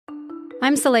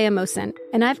I'm Saleha Mohsin,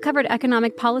 and I've covered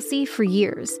economic policy for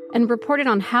years and reported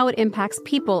on how it impacts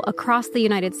people across the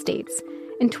United States.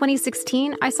 In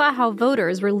 2016, I saw how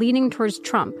voters were leaning towards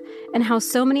Trump and how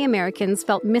so many Americans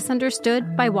felt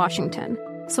misunderstood by Washington.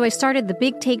 So I started The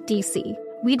Big Take DC.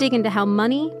 We dig into how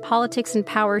money, politics, and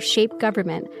power shape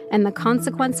government and the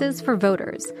consequences for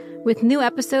voters. With new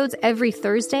episodes every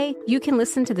Thursday, you can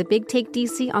listen to The Big Take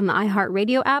DC on the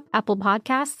iHeartRadio app, Apple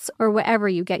Podcasts, or wherever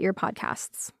you get your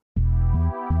podcasts.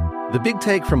 The Big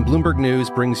Take from Bloomberg News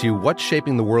brings you what's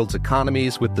shaping the world's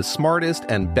economies with the smartest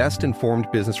and best-informed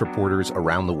business reporters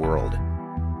around the world.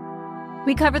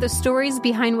 We cover the stories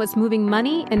behind what's moving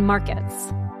money and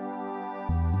markets,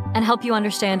 and help you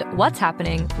understand what's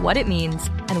happening, what it means,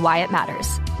 and why it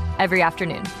matters every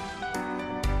afternoon.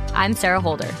 I'm Sarah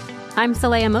Holder. I'm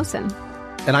Saleha Mohsin.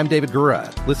 And I'm David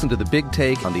Gura. Listen to The Big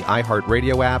Take on the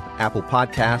iHeartRadio app, Apple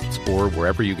Podcasts, or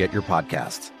wherever you get your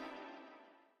podcasts.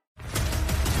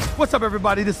 What's up,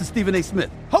 everybody? This is Stephen A.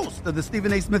 Smith, host of the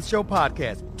Stephen A. Smith Show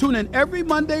podcast. Tune in every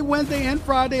Monday, Wednesday, and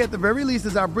Friday at the very least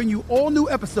as I bring you all new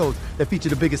episodes that feature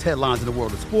the biggest headlines in the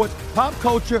world of sports, pop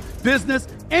culture, business,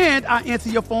 and I answer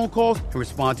your phone calls and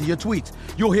respond to your tweets.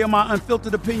 You'll hear my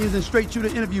unfiltered opinions and straight-shooter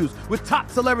interviews with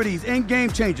top celebrities and game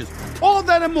changers. All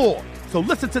that and more. So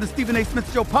listen to the Stephen A.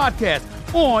 Smith Show podcast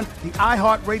on the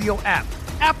iHeartRadio app,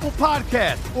 Apple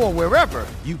Podcasts, or wherever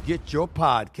you get your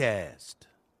podcast.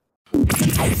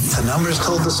 The numbers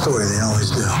told the story. They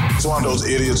always do. It's one of those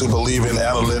idiots who believe in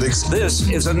analytics. This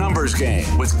is A Numbers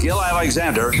Game with Gil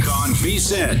Alexander on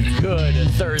VSiN. Good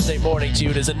Thursday morning to you.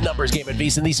 It is A Numbers Game at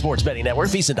VSiN, the sports betting network,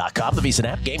 VSiN.com, the VSiN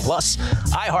app, Game Plus,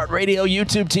 iHeartRadio,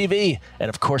 YouTube TV, and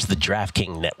of course the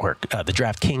DraftKings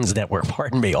Network,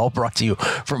 pardon me, all brought to you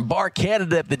from Bar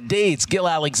Canada at the D. It's Gil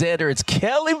Alexander. It's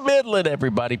Kelly Midland,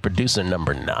 everybody, producer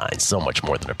number 9. So much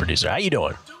more than a producer. How you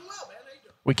doing?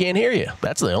 We can't hear you.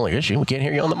 That's the only issue. We can't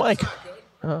hear you on the mic.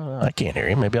 I can't hear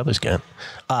you. Maybe others can.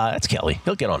 That's Kelly.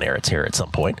 He'll get on air. It's here at some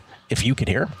point. If you can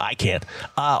hear him, I can't.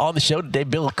 On the show today,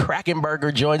 Bill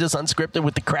Krackomberger joins us, unscripted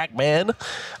with the Crack Man.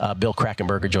 Bill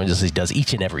Krackomberger joins us as he does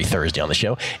each and every Thursday on the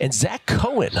show. And Zach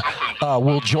Cohen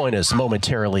will join us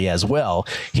momentarily as well.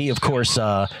 He, of course,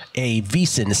 a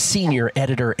VSiN senior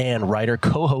editor and writer,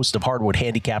 co-host of Hardwood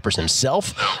Handicappers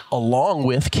himself, along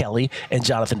with Kelly and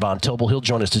Jonathan Von Tobel. He'll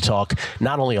join us to talk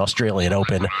not only Australian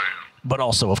Open, but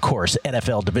also, of course,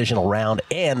 NFL Divisional Round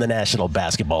and the National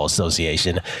Basketball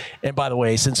Association. And by the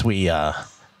way, since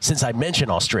I mentioned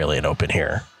Australian Open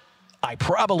here, I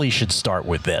probably should start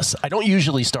with this. I don't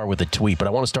usually start with a tweet, but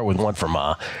I want to start with one from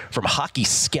Hockey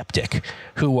Skeptic,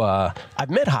 who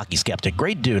I've met. Hockey Skeptic,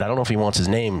 great dude. I don't know if he wants his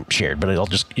name shared, but I'll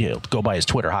just go by his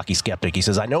Twitter, Hockey Skeptic. He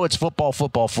says, I know it's football,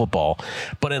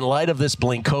 but in light of this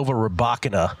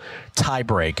Blinkova-Rybakina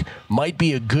tiebreak, might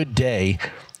be a good day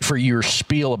for your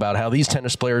spiel about how these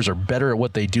tennis players are better at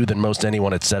what they do than most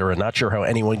anyone, etc. Not sure how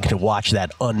anyone can watch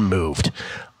that unmoved.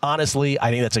 Honestly, I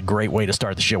think that's a great way to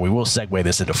start the show. We will segue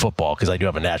this into football because I do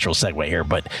have a natural segue here.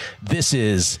 But this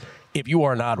is, if you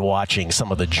are not watching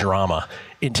some of the drama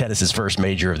in tennis's first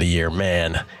major of the year,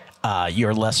 man,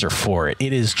 you're lesser for it.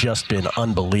 It has just been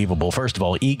unbelievable. First of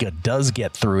all, Iga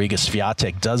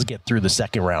Swiatek does get through the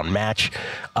second round match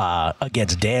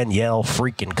against Danielle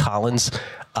freaking Collins.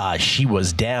 She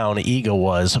was down. Iga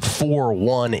was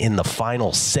 4-1 in the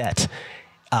final set.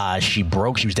 She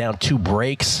was down 2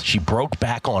 breaks. She broke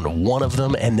back on one of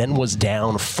them and then was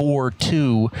down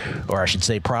 4-2, or I should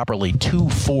say properly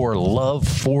 2-4 love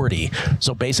 40.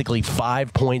 So basically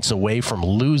 5 points away from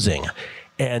losing,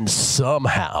 and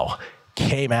somehow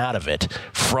came out of it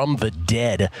from the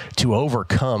dead to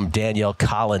overcome Danielle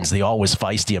Collins, the always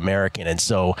feisty American. And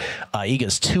so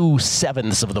Iga's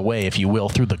 2/7 of the way, if you will,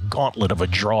 through the gauntlet of a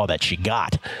draw that she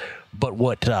got. But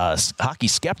what Hockey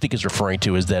Skeptic is referring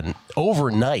to is that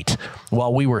overnight,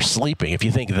 while we were sleeping, if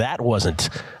you think that wasn't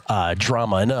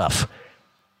drama enough,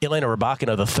 Elena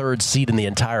Rybakina, the 3rd seed in the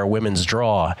entire women's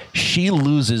draw, she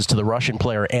loses to the Russian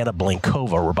player Anna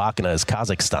Blinkova. Rybakina is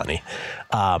Kazakhstani.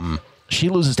 She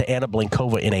loses to Anna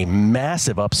Blinkova in a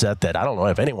massive upset that I don't know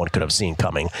if anyone could have seen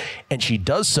coming. And she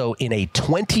does so in a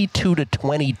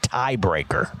 22-20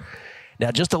 tiebreaker.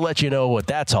 Now, just to let you know what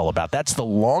that's all about, that's the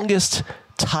longest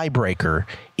tiebreaker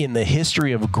in the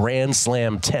history of Grand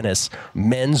Slam tennis,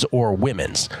 men's or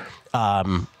women's.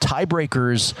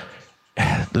 Tiebreakers,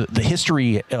 the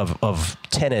history of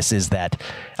tennis is that,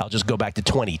 I'll just go back to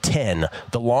 2010,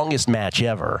 the longest match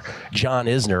ever. John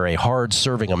Isner, a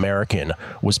hard-serving American,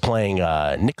 was playing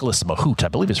Nicholas Mahut. I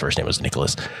believe his first name was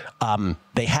Nicholas.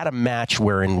 They had a match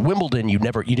where in Wimbledon you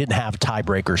didn't have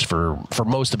tiebreakers for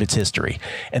most of its history,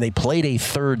 and they played a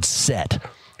third set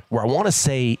where I want to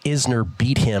say Isner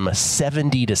beat him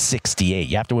 70-68.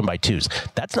 You have to win by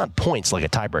 2s. That's not points like a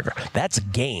tiebreaker. That's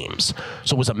games.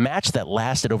 So it was a match that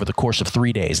lasted over the course of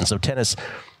 3 days. And so tennis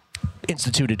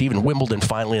instituted, even Wimbledon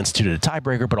finally instituted a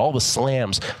tiebreaker, but all the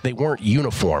slams, they weren't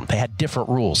uniform. They had different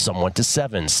rules. Some went to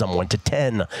 7, some went to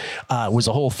 10. It was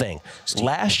a whole thing.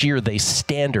 Last year, they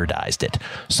standardized it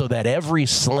so that every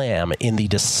slam in the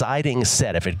deciding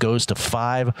set, if it goes to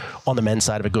 5 on the men's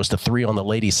side, if it goes to 3 on the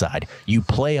ladies' side, you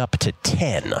play up to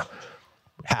 10.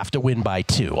 Have to win by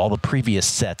 2. All the previous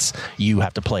sets, you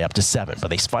have to play up to 7. But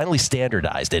they finally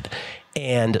standardized it.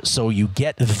 And so you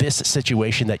get this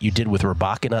situation that you did with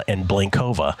Rybakina and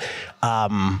Blinkova.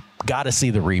 Got to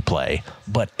see the replay.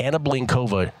 But Anna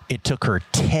Blinkova, it took her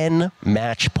 10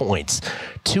 match points,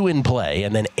 2 in play,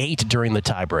 and then 8 during the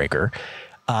tiebreaker.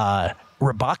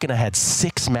 Rybakina had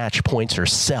 6 match points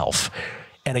herself.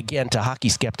 And again, to Hockey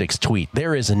Skeptics' tweet,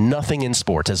 there is nothing in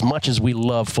sports, as much as we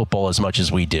love football as much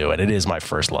as we do, and it is my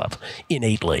first love,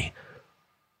 innately.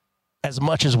 As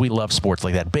much as we love sports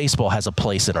like that, baseball has a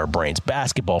place in our brains,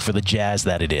 basketball for the jazz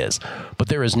that it is. But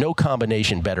there is no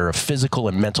combination better of physical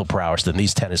and mental prowess than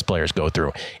these tennis players go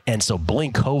through. And so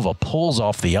Blinkova pulls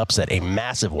off the upset, a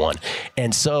massive one.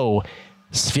 And so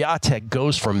Swiatek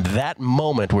goes from that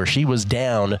moment where she was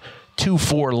down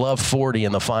 2-4, love 40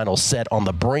 in the final set on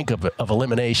the brink of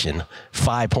elimination,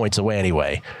 5 points away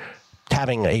anyway,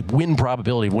 having a win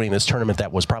probability of winning this tournament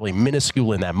that was probably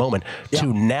minuscule in that moment,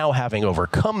 to now having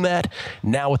overcome that.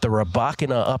 Now with the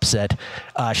Rybakina upset,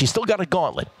 she's still got a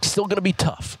gauntlet, still going to be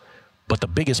tough. But the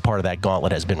biggest part of that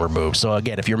gauntlet has been removed. So,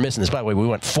 again, if you're missing this, by the way, we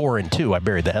went 4-2. I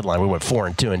buried the headline. We went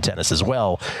 4-2 in tennis as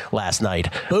well last night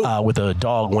with a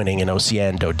dog winning in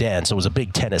Océane Dodin. So it was a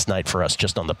big tennis night for us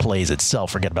just on the plays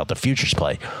itself. Forget about the futures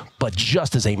play. But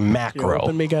just as a macro. You're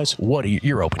open, me guys.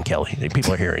 You're open, Kelly.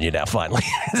 People are hearing you now, finally.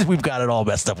 We've got it all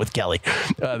messed up with Kelly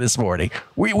this morning.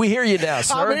 We hear you now,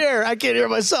 sir. I'm here. I can't hear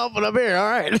myself, but I'm here. All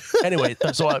right. Anyway,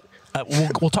 so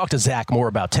we'll talk to Zach more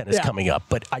about tennis coming up,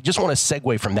 but I just want to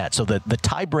segue from that. So the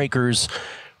tiebreakers,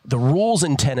 the rules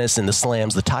in tennis and the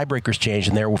slams, the tiebreakers changed,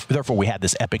 and therefore we had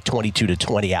this epic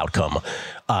 22-20 outcome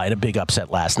in a big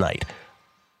upset last night.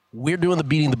 We're doing the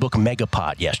Beating the Book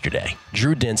Megapod yesterday.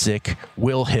 Drew Dinsick,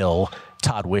 Will Hill,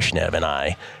 Todd Wishnev, and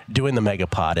I doing the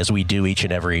Megapod as we do each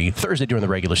and every Thursday during the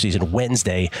regular season,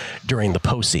 Wednesday during the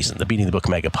postseason, the Beating the Book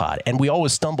Megapod. And we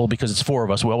always stumble, because it's 4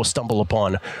 of us, we always stumble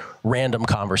upon random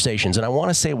conversations. And I want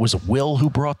to say it was Will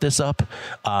who brought this up.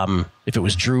 If it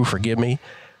was Drew, forgive me.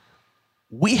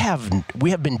 We have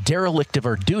been derelict of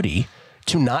our duty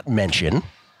to not mention,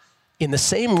 in the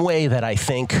same way that I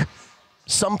think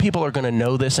some people are going to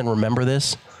know this and remember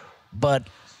this, but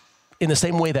in the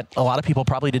same way that a lot of people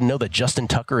probably didn't know that Justin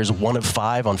Tucker is 1 of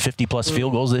 5 on 50-plus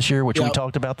field goals this year, which we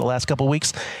talked about the last couple of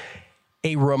weeks.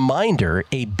 A reminder,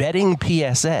 a betting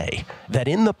PSA, that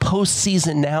in the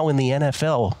postseason now in the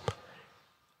NFL,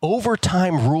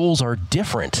 overtime rules are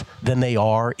different than they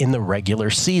are in the regular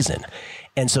season.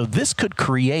 And so this could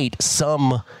create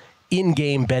some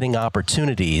in-game betting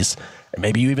opportunities.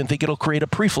 Maybe you even think it'll create a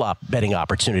pre-flop betting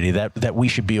opportunity that we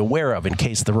should be aware of in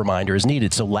case the reminder is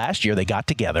needed. So last year they got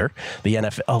together, the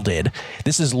NFL did.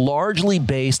 This is largely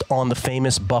based on the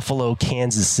famous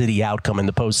Buffalo-Kansas City outcome in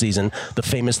the postseason, the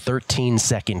famous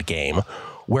 13-second game,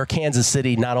 where Kansas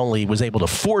City not only was able to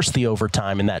force the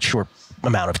overtime in that short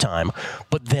amount of time,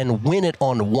 but then win it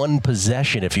on 1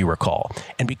 possession, if you recall.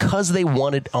 And because they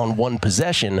won it on 1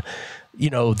 possession, you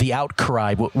know, the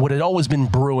outcry, what had always been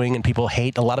brewing, and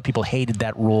a lot of people hated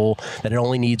that rule, that it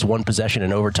only needs 1 possession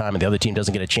in overtime and the other team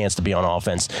doesn't get a chance to be on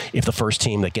offense if the first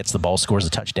team that gets the ball scores a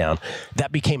touchdown.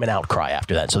 That became an outcry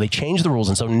after that. So they changed the rules.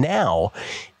 And so now,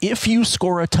 if you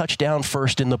score a touchdown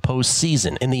first in the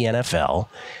postseason in the NFL,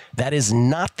 that is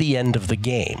not the end of the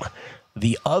game.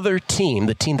 The other team,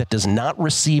 the team that does not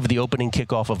receive the opening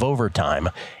kickoff of overtime,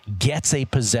 gets a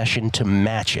possession to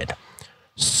match it.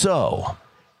 So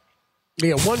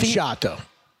yeah, one shot, though.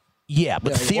 Yeah,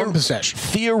 but 1 possession.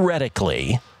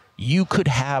 Theoretically, you could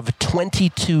have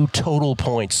 22 total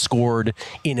points scored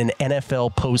in an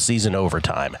NFL postseason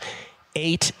overtime.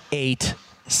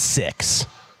 8-8-6.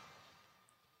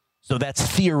 So that's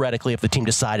theoretically if the team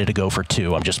decided to go for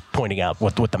 2. I'm just pointing out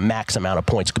what the max amount of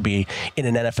points could be in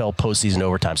an NFL postseason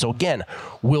overtime. So again,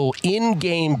 will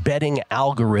in-game betting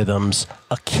algorithms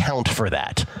account for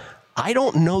that? I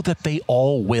don't know that they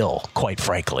all will, quite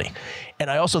frankly. And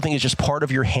I also think it's just part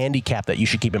of your handicap that you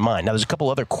should keep in mind. Now, there's a couple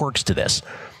other quirks to this.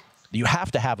 You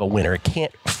have to have a winner. It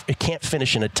can't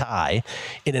finish in a tie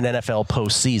in an NFL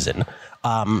postseason.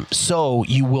 So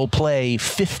you will play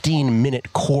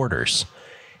 15-minute quarters.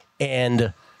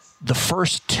 And the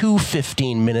first 2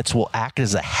 15 minutes will act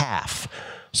as a half.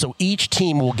 So each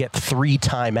team will get 3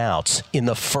 timeouts in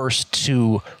the first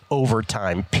 2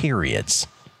 overtime periods.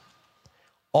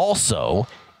 Also,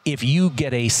 if you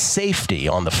get a safety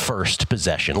on the first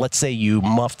possession, let's say you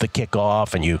muff the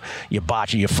kickoff and you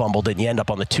botch it, you fumbled it, and you end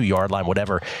up on the 2-yard line,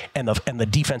 whatever, and the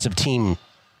defensive team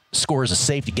scores a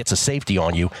safety, gets a safety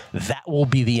on you, that will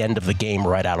be the end of the game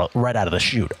right out of the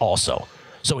chute also.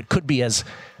 So it could be as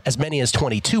many as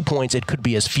 22 points. It could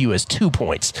be as few as 2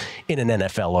 points in an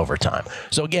NFL overtime.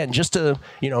 So again, just to,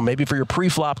 maybe for your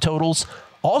pre-flop totals,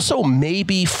 also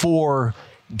maybe for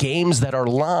games that are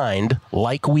lined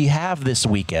like we have this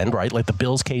weekend, right? Like the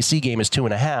Bills-KC game is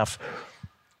 2.5.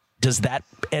 Does that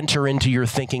enter into your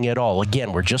thinking at all?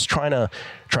 Again, we're just trying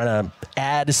to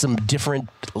add some different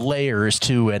layers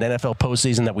to an NFL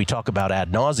postseason that we talk about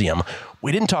ad nauseum.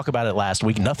 We didn't talk about it last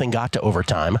week. Nothing got to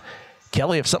overtime.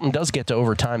 Kelly, if something does get to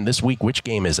overtime this week, which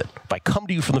game is it? If I come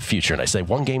to you from the future and I say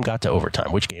one game got to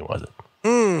overtime, which game was it?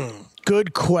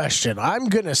 Good question. I'm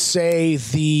going to say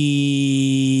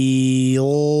the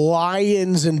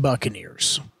Lions and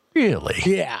Buccaneers. Really?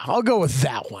 Yeah, I'll go with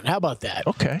that one. How about that?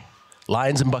 Okay.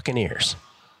 Lions and Buccaneers.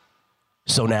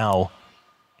 So now,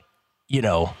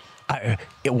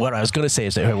 what I was going to say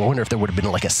is I wonder if there would have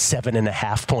been like a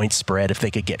 7.5 point spread if they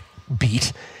could get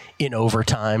beat in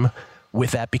overtime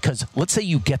with that, because let's say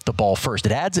you get the ball first.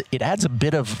 It adds a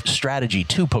bit of strategy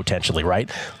too, potentially,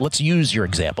 right? Let's use your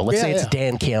example. Let's say it's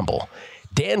Dan Campbell.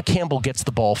 Dan Campbell gets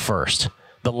the ball first.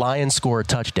 The Lions score a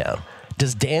touchdown.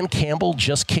 Does Dan Campbell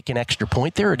just kick an extra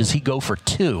point there, or does he go for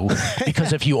 2?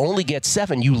 Because if you only get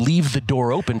 7, you leave the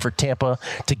door open for Tampa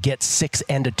to get 6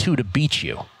 and a 2 to beat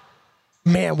you.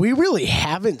 Man, we really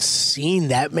haven't seen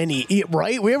that many,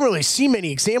 right? We haven't really seen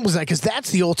many examples of that, because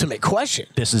that's the ultimate question.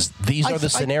 These are the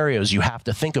scenarios you have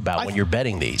to think about when you're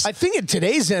betting these. I think in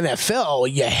today's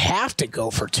NFL, you have to go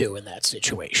for 2 in that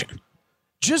situation.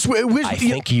 I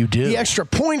think you do. The extra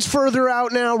points further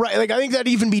out now, right? Like, I think that'd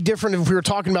even be different if we were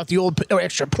talking about the old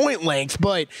extra point length,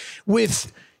 but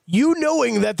with you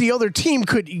knowing that the other team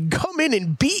could come in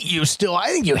and beat you still, I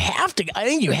think you have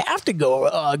to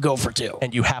go for 2.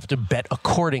 And you have to bet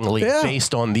accordingly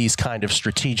based on these kind of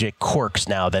strategic quirks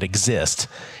now that exist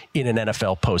in an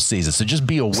NFL postseason. So just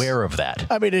be aware of that.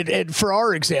 I mean, and for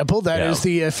our example, that is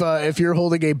if you're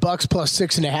holding a Bucks plus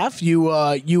 6.5,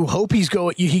 you hope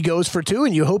he goes for 2,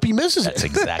 and you hope he misses it. That's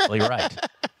exactly right.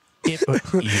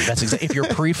 If you're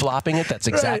pre-flopping it, that's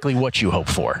exactly what you hope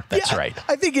for. That's right.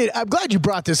 I think I'm glad you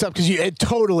brought this up, because you're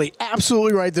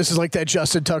absolutely right. This is like that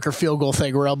Justin Tucker field goal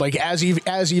thing where I'm like, as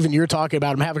even you're talking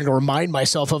about, I'm having to remind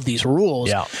myself of these rules.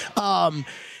 Yeah.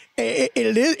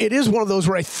 It is one of those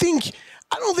where I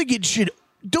don't think it should.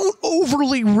 Don't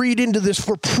overly read into this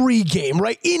for pre-game,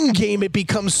 right? In-game, it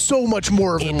becomes so much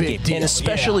more of a big deal. And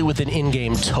especially with an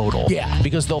in-game total. Yeah.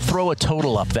 Because they'll throw a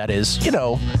total up that is,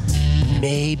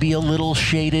 maybe a little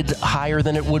shaded higher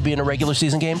than it would be in a regular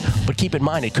season game. But keep in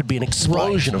mind, it could be an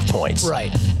explosion of points.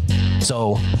 Right.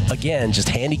 So, again, just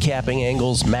handicapping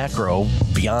angles, macro,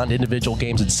 beyond individual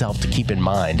games itself to keep in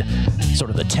mind.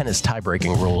 Sort of the tennis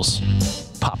tie-breaking rules.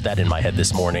 Popped that in my head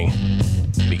this morning,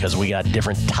 because we got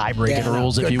different tie-breaking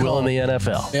rules, if you will, in the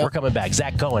NFL. Yep. We're coming back.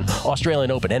 Zach Cohen, Australian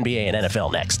Open, NBA, and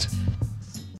NFL next.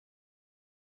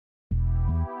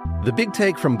 The Big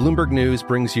Take from Bloomberg News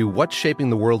brings you what's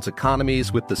shaping the world's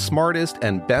economies with the smartest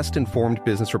and best-informed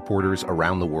business reporters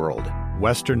around the world.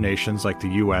 Western nations like the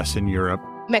U.S. and Europe.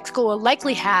 Mexico will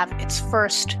likely have its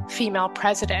first female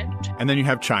president. And then you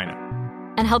have China.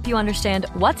 And help you understand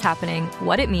what's happening,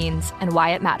 what it means, and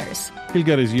why it matters. He'll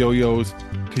get his yo-yos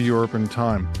to Europe in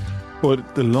time.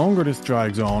 But the longer this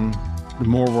drags on, the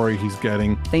more worry he's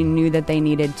getting. They knew that they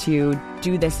needed to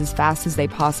do this as fast as they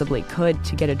possibly could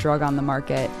to get a drug on the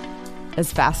market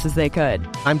as fast as they could.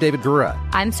 I'm David Gura.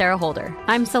 I'm Sarah Holder.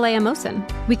 I'm Saleha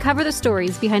Mohsen. We cover the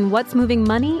stories behind what's moving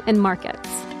money and markets.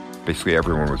 Basically,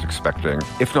 everyone was expecting,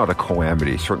 if not a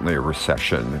calamity, certainly a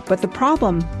recession. But the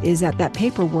problem is that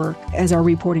paperwork, as our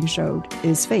reporting showed,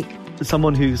 is fake. As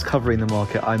someone who's covering the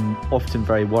market, I'm often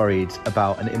very worried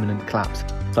about an imminent collapse.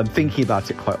 So I'm thinking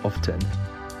about it quite often.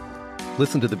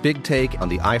 Listen to The Big Take on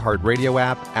the iHeartRadio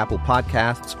app, Apple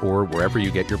Podcasts, or wherever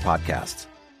you get your podcasts.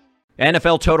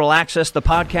 NFL Total Access, the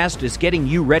podcast, is getting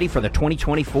you ready for the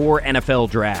 2024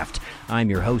 NFL Draft. I'm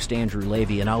your host, Andrew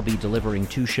Levy, and I'll be delivering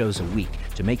 2 shows a week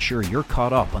to make sure you're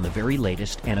caught up on the very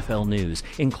latest NFL news,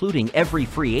 including every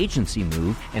free agency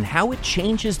move and how it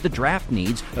changes the draft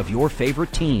needs of your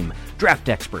favorite team. Draft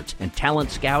experts and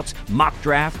talent scouts, mock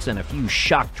drafts, and a few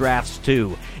shock drafts,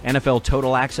 too. NFL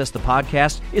Total Access, the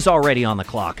podcast, is already on the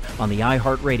clock on the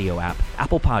iHeartRadio app,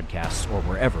 Apple Podcasts, or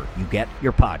wherever you get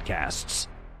your podcasts.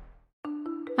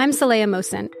 I'm Saleha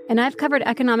Mohsin, and I've covered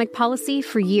economic policy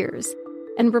for years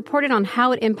and reported on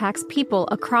how it impacts people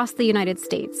across the United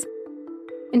States.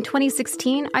 In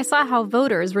 2016, I saw how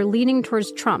voters were leaning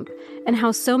towards Trump and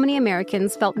how so many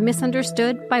Americans felt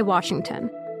misunderstood by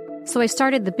Washington. So I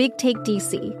started The Big Take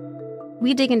DC.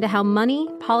 We dig into how money,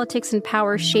 politics, and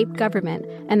power shape government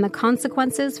and the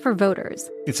consequences for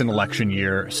voters. It's an election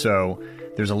year, so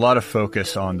there's a lot of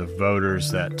focus on the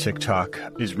voters that TikTok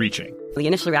is reaching. The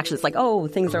initial reaction is like, oh,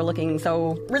 things are looking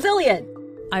so resilient.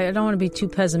 I don't want to be too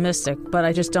pessimistic, but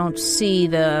I just don't see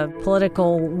the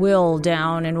political will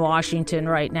down in Washington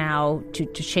right now to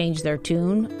change their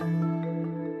tune.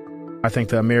 I think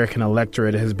the American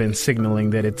electorate has been signaling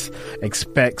that it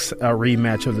expects a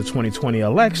rematch of the 2020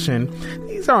 election.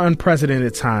 These are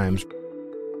unprecedented times.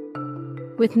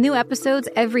 With new episodes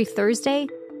every Thursday,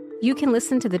 you can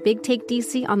listen to The Big Take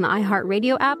DC on the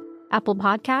iHeartRadio app, Apple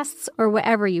Podcasts, or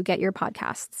wherever you get your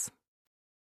podcasts.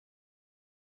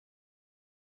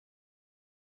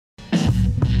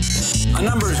 A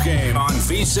numbers game on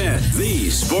VSiN, the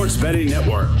Sports Betting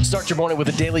Network. Start your morning with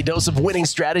a daily dose of winning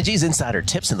strategies, insider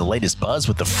tips, and the latest buzz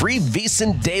with the free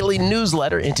VSiN daily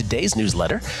newsletter. In today's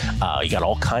newsletter, you got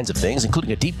all kinds of things,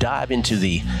 including a deep dive into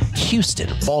the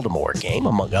Houston-Baltimore game,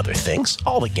 among other things.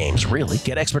 All the games, really.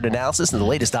 Get expert analysis and the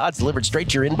latest odds delivered straight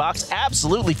to your inbox,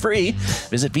 absolutely free.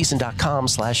 Visit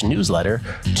VSiN.com/newsletter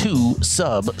to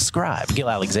subscribe. Gil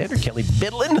Alexander, Kelly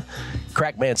Bidlin,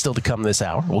 Crackman still to come this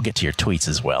hour. We'll get to your tweets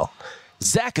as well.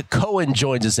 Zach Cohen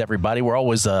joins us, everybody. We're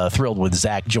always thrilled when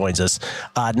Zach joins us,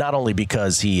 not only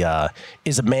because he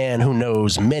is a man who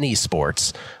knows many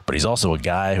sports, but he's also a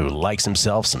guy who likes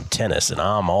himself some tennis, and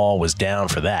I'm always down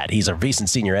for that. He's our VSiN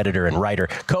senior editor and writer,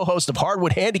 co-host of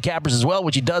Hardwood Handicappers as well,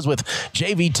 which he does with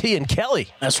JVT and Kelly.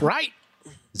 That's right.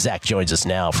 Zach joins us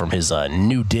now from his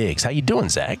new digs. How you doing,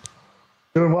 Zach?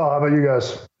 Doing well. How about you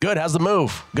guys? Good. How's the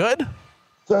move? Good?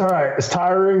 All right. It's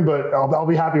tiring, but I'll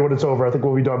be happy when it's over. I think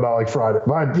we'll be done by like Friday,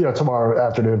 tomorrow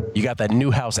afternoon. You got that new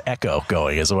house echo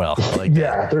going as well.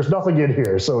 Yeah, there's nothing in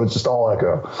here, so it's just all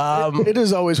echo. It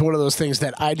is always one of those things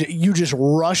that you just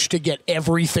rush to get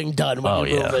everything done when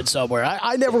you move in somewhere.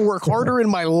 I never work harder in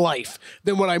my life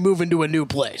than when I move into a new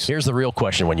place. Here's the real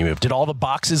question when you move. Did all the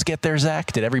boxes get there,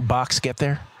 Zach? Did every box get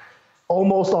there?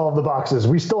 Almost all of the boxes.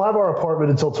 We still have our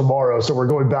apartment until tomorrow, so we're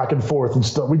going back and forth.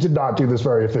 And we did not do this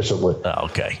very efficiently.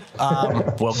 Okay.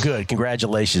 Well, good.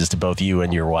 Congratulations to both you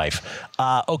and your wife.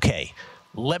 Okay.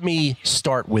 Let me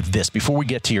start with this before we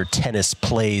get to your tennis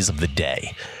plays of the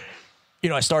day. You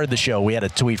know, I started the show. We had a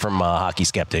tweet from Hockey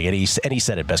Skeptic, and he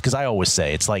said it best, because I always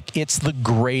say it's the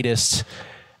greatest.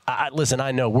 Listen,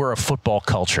 I know we're a football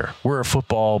culture. We're a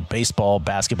football, baseball,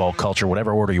 basketball culture,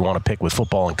 whatever order you want to pick, with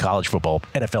football and college football,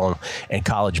 NFL and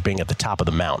college being at the top of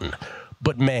the mountain.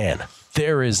 But, man,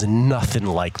 there is nothing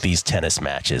like these tennis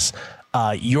matches.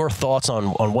 Your thoughts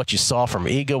on what you saw from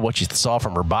Iga, what you saw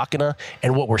from Rybakina,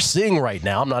 and what we're seeing right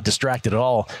now. I'm not distracted at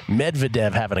all.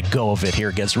 Medvedev having a go of it here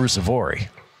against Ruusuvuori.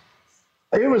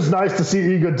 It was nice to see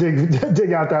Iga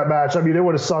dig out that match. I mean, it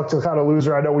would have sucked to kind of lose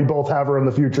her. I know we both have her in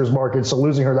the futures market, so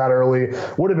losing her that early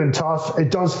would have been tough.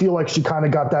 It does feel like she kind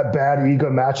of got that bad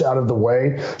Iga match out of the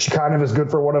way. She kind of is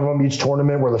good for one of them each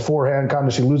tournament, where the forehand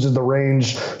she loses the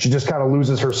range. She just kind of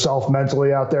loses herself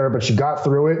mentally out there, but she got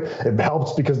through it. It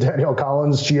helps because Danielle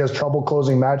Collins, she has trouble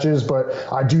closing matches, but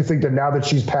I do think that now that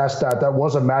she's past that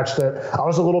was a match that I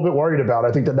was a little bit worried about.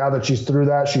 I think that now that she's through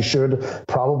that, she should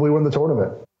probably win the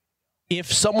tournament.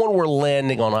 If someone were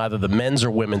landing on either the men's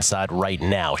or women's side right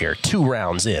now here, 2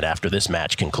 rounds in after this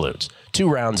match concludes, 2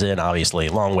 rounds in, obviously,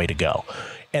 a long way to go,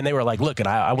 and they were like, look,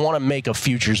 I want to make a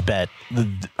futures bet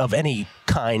of any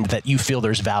kind that you feel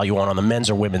there's value on the men's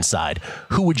or women's side,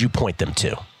 who would you point them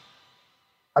to?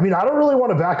 I mean, I don't really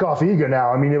want to back off Iga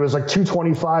now. I mean, it was like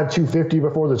 225, 250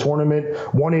 before the tournament,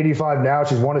 185 now.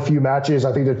 She's won a few matches.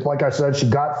 I think that, like I said, she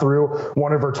got through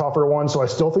one of her tougher ones. So I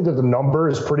still think that the number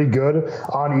is pretty good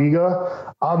on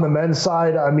Iga. On the men's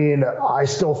side, I mean, I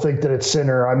still think that it's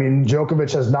Sinner. I mean,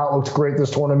 Djokovic has not looked great this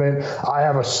tournament. I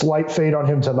have a slight fade on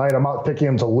him tonight. I'm not picking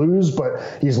him to lose, but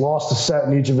he's lost a set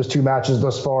in each of his 2 matches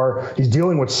thus far. He's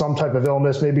dealing with some type of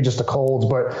illness, maybe just a cold,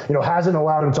 but, hasn't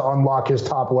allowed him to unlock his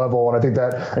top level. And I think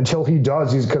that until he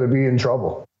does, he's going to be in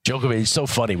trouble. Djokovic is so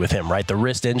funny with him, right? The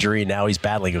wrist injury, now he's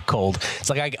battling a cold.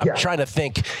 It's like I'm trying to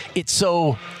think. It's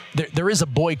so there is a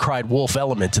boy cried wolf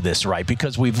element to this, right?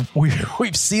 Because we've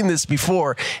seen this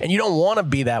before, and you don't want to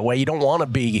be that way. You don't want to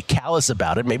be callous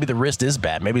about it. Maybe the wrist is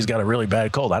bad. Maybe he's got a really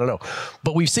bad cold. I don't know.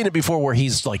 But we've seen it before where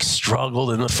he's like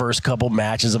struggled in the first couple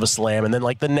matches of a slam, and then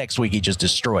like the next week he just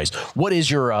destroys. What is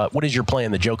your play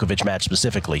in the Djokovic match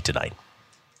specifically tonight?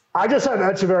 I just have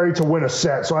Etcheverry to win a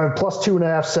set. So I have plus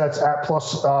 2.5 sets at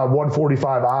plus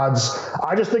 145 odds.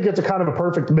 I just think it's a kind of a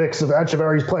perfect mix of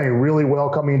Etcheverry's playing really well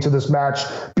coming into this match,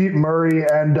 beat Murray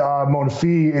and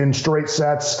Monfils in straight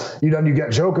sets. Then you get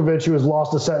Djokovic, who has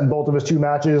lost a set in both of his 2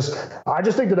 matches. I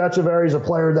just think that Etcheverry is a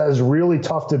player that is really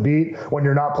tough to beat when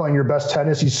you're not playing your best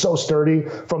tennis. He's so sturdy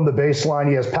from the baseline.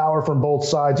 He has power from both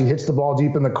sides. He hits the ball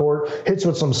deep in the court, hits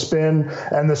with some spin,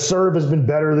 and the serve has been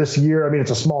better this year. I mean,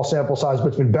 it's a small sample size, but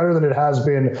it's been better than it has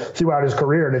been throughout his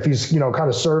career. And if he's, kind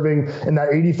of serving in that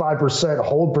 85%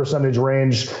 hold percentage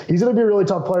range, he's going to be a really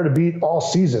tough player to beat all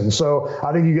season. So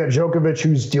I think you get Djokovic,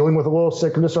 who's dealing with a little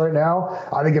sickness right now.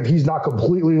 I think if he's not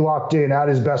completely locked in at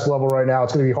his best level right now,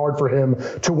 it's going to be hard for him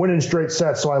to win in straight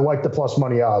sets. So I like the plus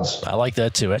money odds. I like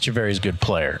that too. Etcheverry's a good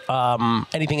player.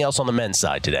 Anything else on the men's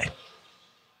side today?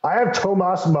 I have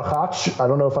Tomas Machac. I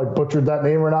don't know if I butchered that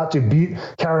name or not, to beat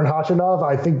Karen Khachanov.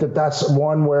 I think that that's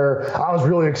one where I was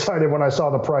really excited when I saw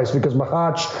the price, because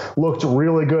Machac looked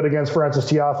really good against Frances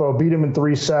Tiafoe, beat him in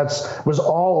 3 sets, was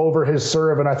all over his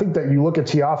serve. And I think that you look at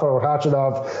Tiafoe and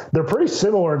Khachanov, they're pretty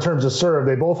similar in terms of serve.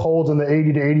 They both hold in the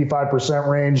 80 to 85%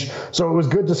 range. So it was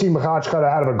good to see Machac kind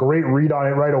of have a great read on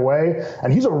it right away.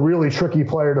 And he's a really tricky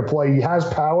player to play. He has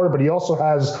power, but he also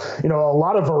has, a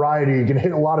lot of variety. He can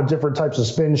hit a lot of different types of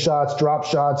spin shots, drop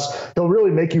shots. He'll really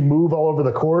make you move all over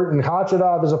the court. And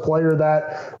Khachanov is a player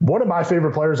that, one of my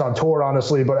favorite players on tour,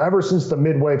 honestly, but ever since the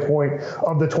midway point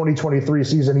of the 2023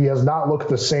 season, he has not looked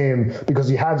the same because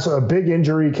he had a big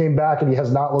injury, came back, and he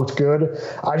has not looked good.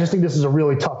 I just think this is a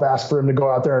really tough ask for him to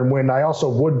go out there and win. I also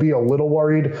would be a little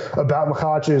worried about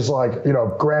Machac's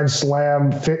Grand Slam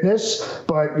fitness,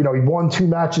 but, he won 2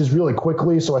 matches really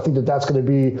quickly. So I think that that's going to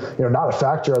be, not a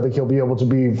factor. I think he'll be able to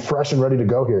be fresh and ready to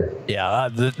go here. Yeah,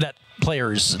 that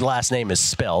player's last name is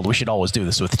spelled, we should always do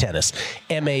this with tennis,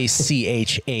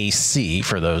 Machac,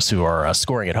 for those who are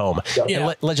scoring at home.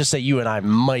 Yeah. Let's just say you and I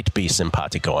might be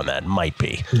simpatico on that.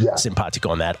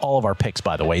 Simpatico on that. All of our picks,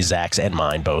 by the way, Zach's and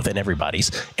mine both, and everybody's,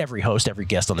 every host, every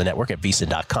guest on the network at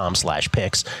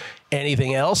VSiN.com/picks.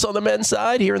 Anything else on the men's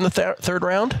side here in the third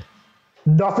round?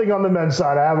 Nothing on the men's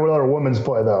side. I have another women's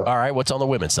play, though. All right, what's on the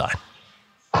women's side?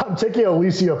 I'm taking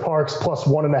Alicia Parks plus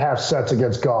 1.5 sets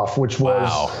against Goff, which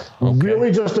was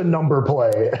really just a number play.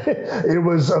 It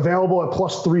was available at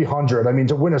plus 300. I mean,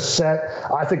 to win a set,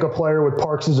 I think a player with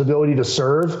Parks' ability to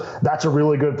serve, that's a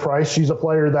really good price. She's a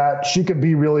player that she could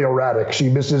be really erratic. She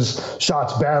misses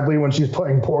shots badly when she's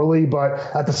playing poorly,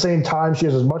 but at the same time, she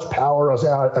has as much power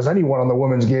as anyone on the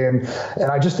women's game.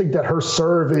 And I just think that her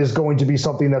serve is going to be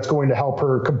something that's going to help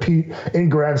her compete in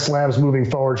Grand Slams moving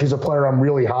forward. She's a player I'm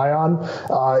really high on.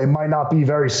 It might not be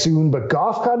very soon, but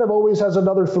Goff kind of always has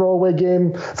another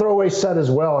throwaway set as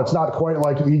well. It's not quite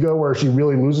like Iga where she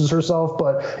really loses herself,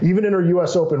 but even in her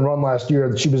U.S. Open run last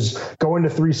year, she was going to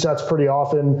 3 sets pretty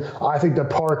often. I think that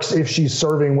Parks, if she's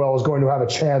serving well, is going to have a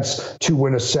chance to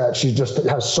win a set. She just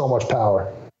has so much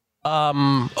power.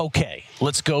 Okay,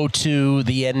 let's go to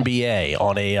the NBA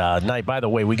on a night. By the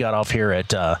way, we got off here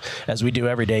at, as we do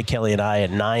every day, Kelly and I,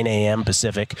 at 9 a.m.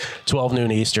 Pacific, 12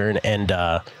 noon Eastern, and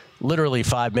literally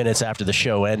 5 minutes after the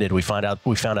show ended, we found out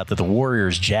that the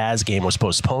Warriors Jazz game was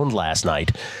postponed last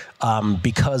night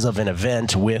because of an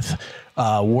event with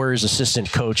Warriors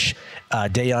assistant coach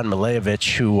Dejan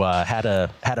Milojevic, who had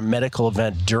a medical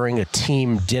event during a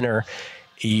team dinner.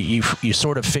 You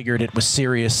sort of figured it was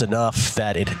serious enough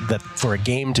that for a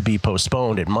game to be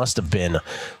postponed, it must have been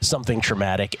something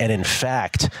traumatic. And in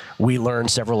fact, we learned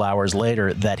several hours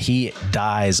later that he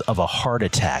dies of a heart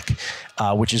attack,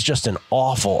 which is just an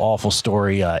awful, awful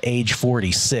story, age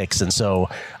 46. And so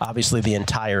obviously the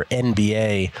entire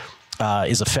NBA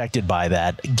is affected by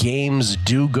that. Games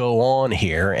do go on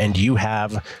here, and you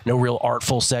have no real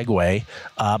artful segue,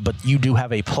 but you do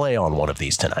have a play on one of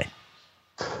these tonight.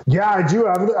 Yeah, I do.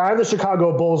 I have the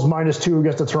Chicago Bulls -2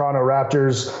 against the Toronto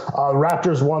Raptors. The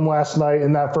Raptors won last night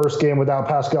in that first game without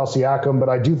Pascal Siakam, but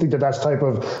I do think that that's type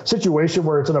of situation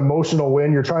where it's an emotional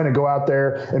win. You're trying to go out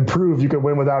there and prove you could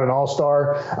win without an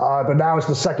all-star. But now it's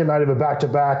the second night of a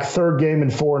back-to-back, third game in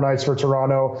 4 nights for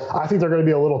Toronto. I think they're going to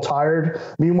be a little tired.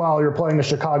 Meanwhile, you're playing a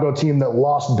Chicago team that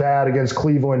lost bad against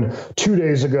Cleveland 2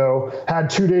 days ago, had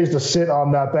 2 days to sit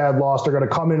on that bad loss. They're going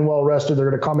to come in well-rested. They're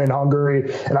going to come in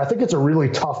hungry. And I think it's a really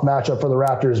tough matchup for the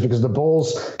Raptors because the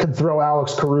Bulls can throw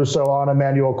Alex Caruso on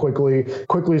Emmanuel Quickly.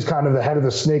 Quickly's kind of the head of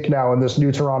the snake now in this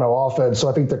new Toronto offense. So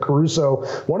I think that Caruso,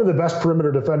 one of the best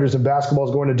perimeter defenders in basketball,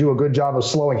 is going to do a good job of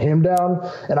slowing him down.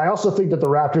 And I also think that the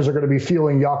Raptors are going to be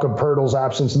feeling Jakob Poeltl's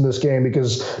absence in this game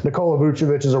because Nikola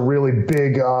Vucevic is a really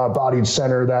big bodied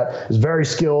center that is very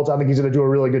skilled. I think he's going to do a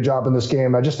really good job in this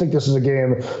game. I just think this is a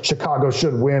game Chicago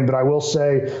should win, but I will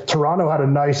say Toronto had a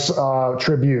nice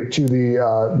tribute to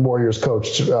the Warriors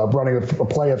coach running a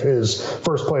play of his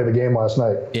first play of the game last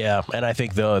night. Yeah, and I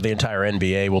think the entire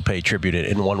NBA will pay tribute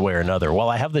in one way or another. Well,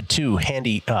 I have the two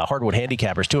hardwood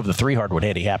handicappers, two of the three hardwood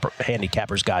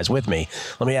handicappers guys with me.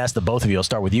 Let me ask the both of you. I'll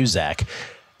start with you, Zach.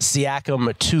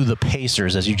 Siakam to the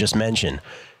Pacers, as you just mentioned.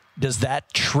 Does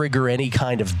that trigger any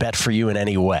kind of bet for you in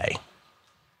any way?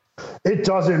 It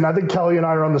doesn't. I think Kelly and I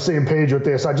are on the same page with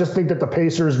this. I just think that the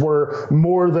Pacers were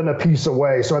more than a piece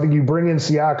away. So I think you bring in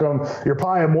Siakam, you're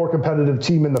probably a more competitive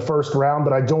team in the first round,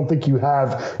 but I don't think you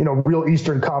have, real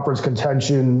Eastern Conference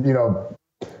contention,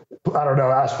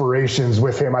 aspirations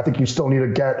with him. I think you still need to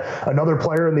get another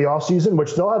player in the offseason,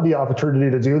 which they'll have the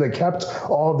opportunity to do. They kept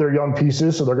all of their young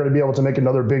pieces, so they're going to be able to make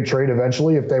another big trade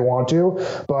eventually if they want to.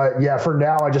 But yeah, for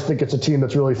now, I just think it's a team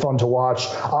that's really fun to watch,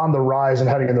 on the rise and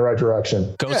heading in the right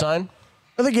direction. Cosign?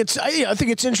 I think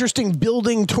it's interesting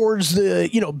building towards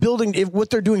what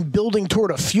they're doing, building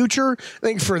toward a future. I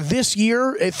think for this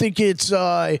year, I think it's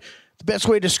the best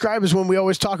way to describe is when we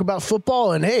always talk about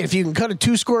football. And hey, if you can cut a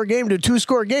 2-score game to a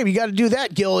 2-score game, you got to do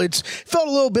that, Gil. It's felt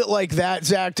a little bit like that,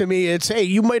 Zach, to me. It's, hey,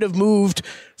 you might have moved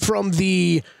from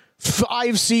the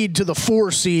 5 seed to the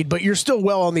 4 seed, but you're still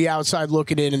well on the outside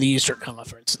looking in the Eastern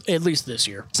Conference, at least this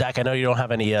year. Zach, I know you don't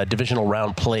have any divisional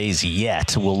round plays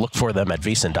yet. We'll look for them at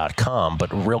VSiN.com.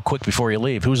 But real quick before you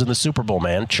leave, who's in the Super Bowl,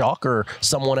 man? Chalk or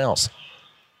someone else?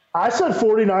 I said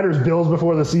 49ers Bills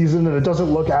before the season, and it doesn't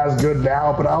look as good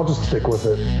now, but I'll just stick with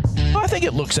it. Well, I think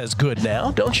it looks as good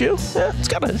now, don't you? Yeah, it's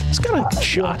got a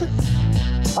shot.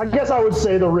 I guess I would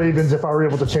say the Ravens if I were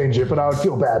able to change it, but I would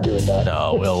feel bad doing that.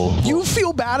 No, well, you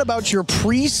feel bad about your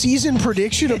preseason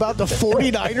prediction about the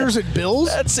 49ers and Bills?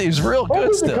 That seems real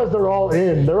good still. Because they're all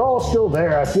in. They're all still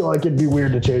there. I feel like it'd be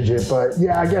weird to change it, but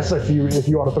yeah, I guess if you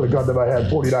want to put a gun to my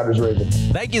head, 49ers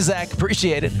Ravens. Thank you, Zach.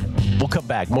 Appreciate it. We'll come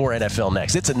back. More NFL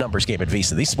next. It's a numbers game at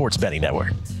VSiN, the Sports Betting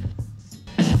Network.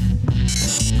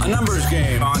 A numbers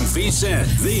game on VSiN,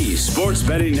 the Sports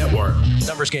Betting Network.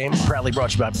 Numbers game proudly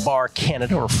brought to you by Bar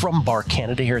Canada, or from Bar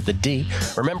Canada here at the D.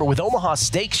 Remember, with Omaha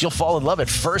Steaks, you'll fall in love at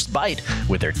first bite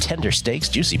with their tender steaks,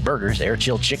 juicy burgers,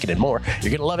 air-chilled chicken, and more. You're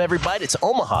going to love every bite. It's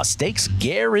Omaha Steaks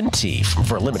guarantee.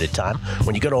 For a limited time,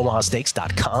 when you go to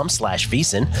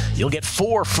omahasteaks.com/VSiN, you'll get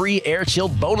 4 free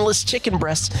air-chilled boneless chicken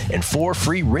breasts and 4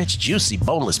 free rich, juicy,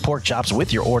 boneless pork chops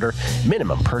with your order.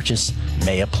 Minimum purchase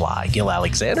may apply. Gil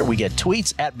Alexander, we get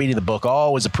tweets at Beating the Book.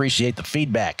 Always appreciate the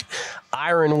feedback.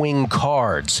 Iron Wing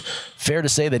Cards. Fair to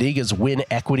say that Eaga's win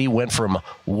equity went from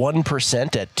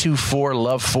 1% at 2-4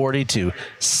 Love 40 to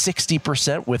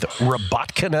 60% with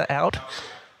Rabatkina out.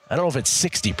 I don't know if it's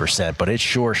 60%, but it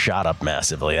sure shot up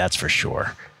massively. That's for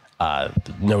sure.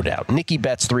 No doubt. Nikki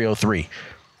Betts 303.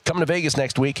 Coming to Vegas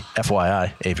next week.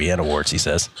 FYI, AVN Awards, he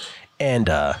says. And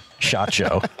SHOT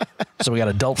Show. So we got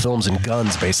adult films and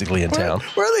guns basically in town.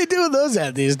 Where are they doing those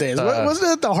at these days? Wasn't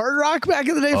it at the Hard Rock back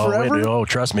in the day forever?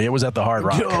 Trust me, it was at the Hard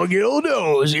Rock. Gil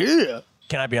knows, yeah.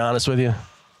 Can I be honest with you?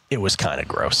 It was kind of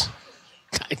gross.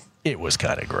 It was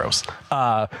kind of gross.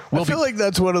 I feel like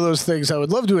that's one of those things I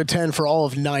would love to attend for all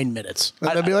of 9 minutes.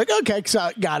 And I'd be like, okay,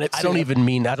 got it. There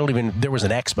was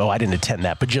an expo. I didn't attend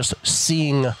that. But just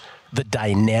seeing the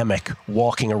dynamic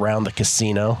walking around the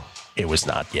casino, it was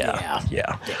not. Yeah.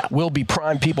 Will be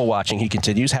prime people watching, he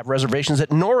continues. Have reservations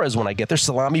at Nora's when I get there.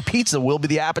 Salami pizza will be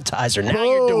the appetizer. Now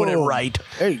you're doing it right.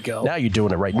 There you go. Now you're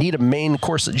doing it right. Need a main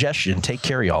course suggestion? Take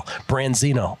care, y'all.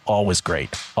 Branzino, always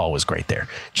great. Always great there.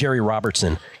 Jerry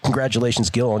Robertson, congratulations,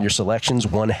 Gil, on your selections.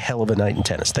 One hell of a night in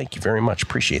tennis. Thank you very much.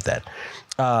 Appreciate that.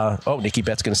 Nikki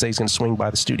Bett's going to say he's going to swing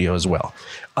by the studio as well.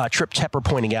 Trip Tepper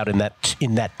pointing out in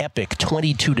that epic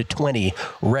 22-20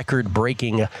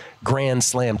 record-breaking Grand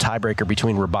Slam tiebreaker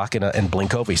between Rybakina and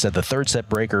Blinkova. He said the third set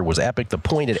breaker was epic. The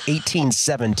point at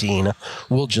 18-17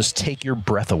 will just take your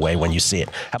breath away when you see it.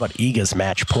 How about Iga's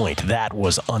match point? That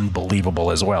was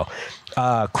unbelievable as well.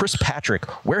 Chris Patrick,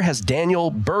 where has Daniel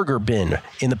Berger been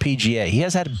in the PGA? He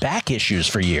has had back issues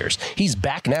for years. He's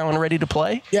back now and ready to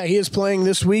play? Yeah, he is playing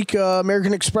this week.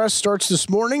 American Express starts this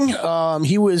morning.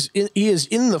 He is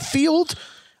in the field.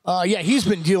 He's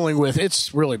been dealing with,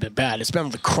 it's really been bad. It's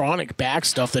been the chronic back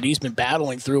stuff that he's been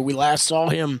battling through. We last saw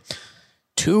him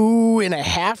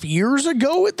 2.5 years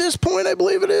ago at this point, I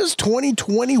believe it is,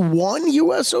 2021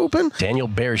 U.S. Open. Daniel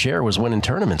Berger was winning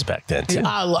tournaments back then, too.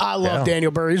 I love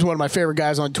Daniel Berger. He's one of my favorite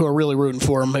guys on tour. Really rooting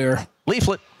for him here.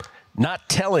 Leaflet, not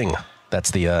telling.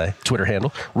 That's the Twitter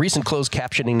handle. Recent closed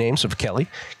captioning names of Kelly.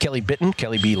 Kelly Bitten,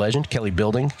 Kelly B. Legend, Kelly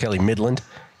Building, Kelly Midland,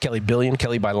 Kelly Billion,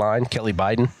 Kelly by Line, Kelly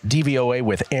Biden. DVOA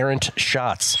with errant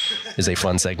shots is a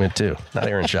fun segment, too. Not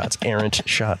errant shots, errant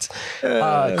shots.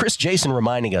 Chris Jason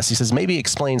reminding us, he says, maybe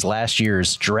explains last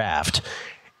year's draft.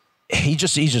 He's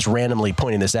just randomly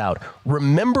pointing this out.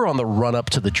 Remember on the run-up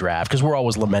to the draft, because we're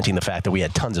always lamenting the fact that we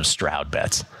had tons of Stroud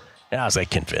bets. And I was like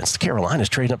convinced. Carolina's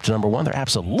trading up to number 1. They're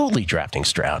absolutely drafting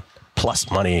Stroud, plus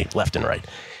money left and right.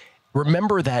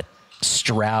 Remember that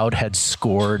Stroud had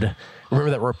scored...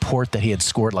 Remember that report that he had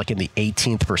scored like in the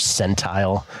 18th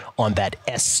percentile on that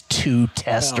S2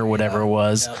 test or whatever it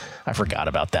was? Yep. I forgot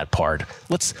about that part.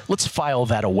 Let's file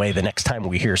that away the next time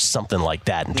we hear something like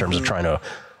that in terms of trying to,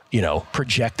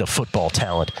 project a football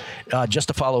talent. Just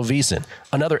to follow VSiN.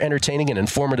 Another entertaining and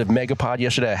informative Megapod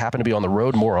yesterday. I happened to be on the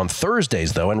road more on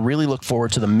Thursdays, though, and really look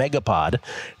forward to the Megapod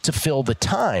to fill the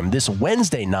time. This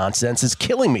Wednesday nonsense is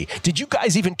killing me. Did you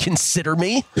guys even consider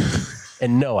me?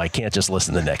 And no, I can't just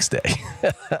listen the next day.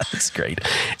 That's great.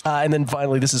 And then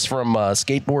finally, this is from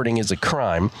Skateboarding is a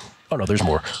Crime. Oh, no, there's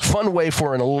more. Fun way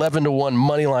for an 11-1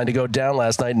 money line to go down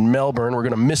last night in Melbourne. We're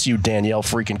going to miss you, Danielle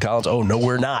freaking Collins. Oh, no,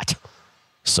 we're not.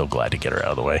 So glad to get her out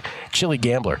of the way. Chili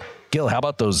Gambler. Gil, how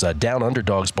about those down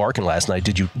underdogs barking last night?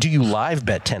 Do you live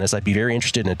bet tennis? I'd be very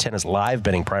interested in a tennis live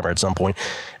betting primer at some point.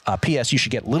 P.S. You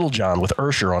should get Little John with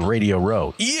Ursher on Radio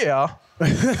Row. Yeah.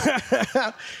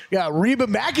 Yeah, Reba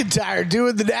McEntire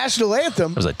doing the national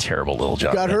anthem. That was a terrible Little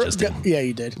John. Got her. Yeah,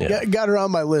 you did. Yeah. Got her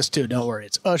on my list too. Don't worry.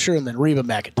 It's Usher and then Reba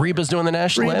McEntire. Reba's doing the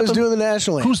national anthem? Reba's doing the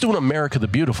national anthem. Who's doing America the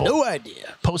Beautiful? No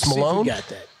idea. Post Malone? Got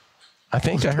that. I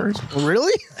think I heard.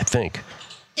 Really? I think.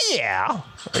 Yeah.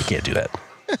 I can't do that.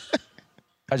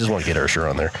 I just want to get Ursher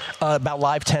on there. About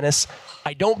live tennis.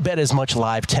 I don't bet as much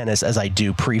live tennis as I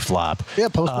do pre-flop. Yeah,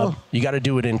 post you got to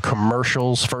do it in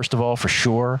commercials, first of all, for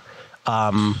sure.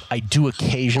 I do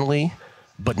occasionally,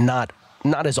 but not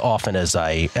as often as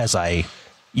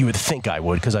you would think I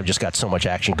would, because I've just got so much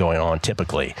action going on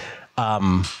typically.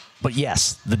 But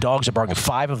yes, the dogs are barking.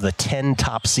 5 of the 10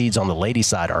 top seeds on the lady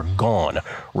side are gone.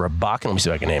 Rybakina, let me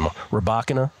see if I can name them.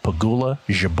 Rybakina, Pegula,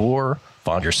 Jabeur,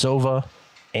 Vondrousova,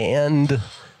 and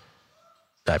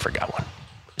I forgot one.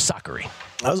 Sakari.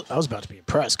 I was about to be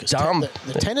impressed because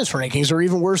the tennis rankings are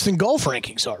even worse than golf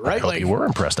rankings are, right? I hope you were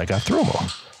impressed. I got through them all.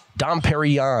 Dom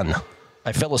Perignon.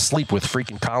 I fell asleep with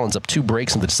freaking Collins up 2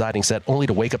 breaks in the deciding set, only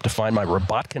to wake up to find my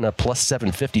Rybakina plus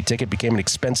 750 ticket became an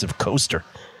expensive coaster.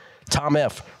 Tom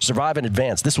F. Survive and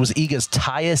advance. This was Iga's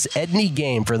Tyus Edney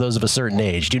game for those of a certain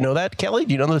age. Do you know that, Kelly?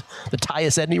 Do you know the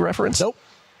Tyus Edney reference? Nope.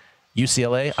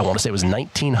 UCLA, I want to say it was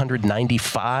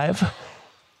 1995.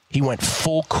 He went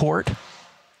full court.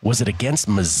 Was it against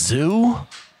Mizzou?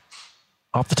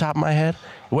 Off the top of my head.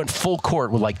 It went full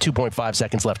court with like 2.5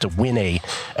 seconds left to win a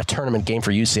tournament game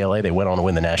for UCLA. They went on to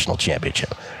win the national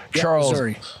championship. Yeah,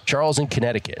 Charles in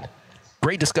Connecticut.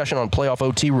 Great discussion on playoff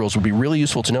OT rules. Would be really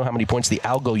useful to know how many points the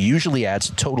algo usually adds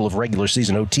to total of regular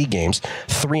season OT games.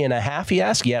 3.5, he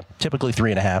asked? Yeah, typically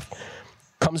 3.5.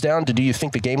 Comes down to, do you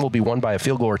think the game will be won by a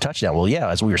field goal or touchdown? Well, yeah,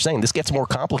 as we were saying, this gets more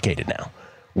complicated now.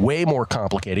 Way more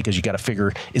complicated because you got to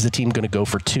figure, is the team going to go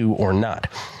for 2 or not?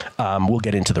 We'll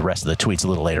get into the rest of the tweets a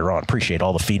little later on. Appreciate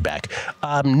all the feedback.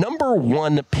 Number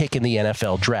 1 pick in the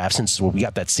NFL draft, since we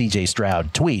got that C.J.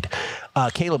 Stroud tweet.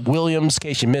 Caleb Williams, in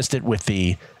case you missed it, with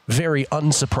the very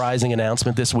unsurprising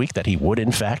announcement this week that he would,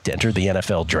 in fact, enter the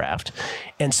NFL draft.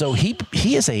 And so he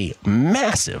is a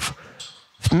massive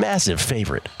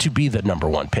favorite to be the number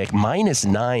 1 pick, minus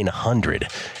 900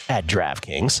 at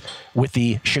DraftKings, with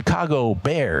the Chicago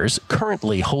Bears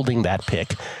currently holding that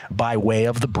pick by way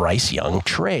of the Bryce Young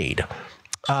trade.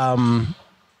 Or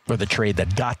the trade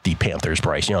that got the Panthers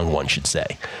Bryce Young, one should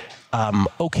say.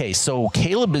 Okay, so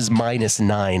Caleb is minus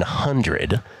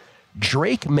 900.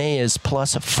 Drake May is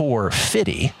plus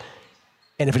 450.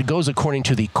 And if it goes according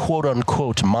to the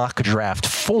quote-unquote mock draft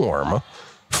form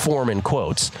in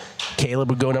quotes, Caleb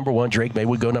would go number 1, Drake May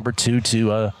would go number 2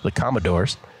 to the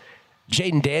Commodores.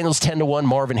 Jaden Daniels, 10-1,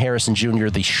 Marvin Harrison Jr.,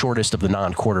 the shortest of the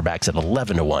non-quarterbacks at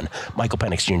 11-1. Michael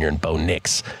Penix Jr. and Bo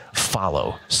Nix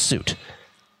follow suit.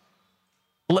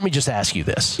 Let me just ask you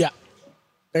this. Yeah.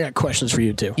 I got questions for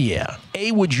you, too. Yeah.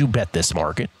 A, would you bet this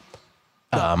market?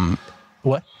 No.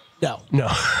 What? No,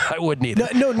 I wouldn't either.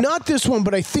 No, not this one,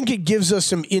 but I think it gives us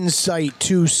some insight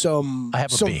to some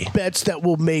bets that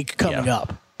we'll make coming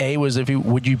up. A was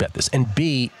would you bet this? And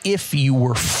B, if you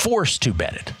were forced to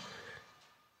bet it,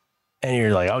 and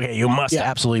you're like, okay, you must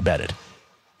absolutely bet it.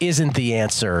 Isn't the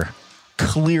answer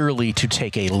clearly to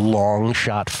take a long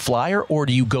shot flyer, or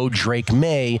do you go Drake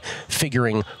May,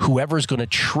 figuring whoever's going to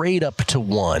trade up to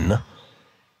 1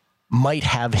 might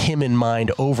have him in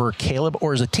mind over Caleb,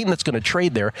 or is a team that's going to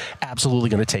trade there absolutely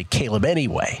going to take Caleb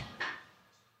anyway?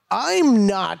 I'm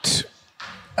not.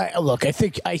 Look, I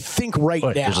think right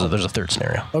now there's a third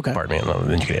scenario. Okay, pardon me, and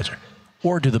then you can answer.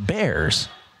 Or do the Bears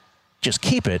just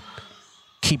keep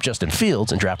Justin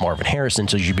Fields and draft Marvin Harrison,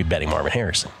 so you'd be betting Marvin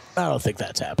Harrison? I don't think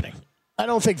that's happening.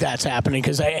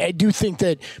 Because I do think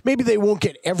that maybe they won't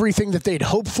get everything that they'd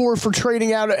hoped for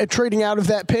trading out of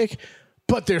that pick,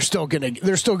 but they're still gonna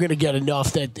get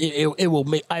enough that it will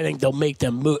make. I think they'll make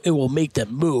them move. It will make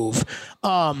them move.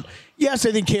 Yes,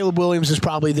 I think Caleb Williams is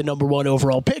probably the number 1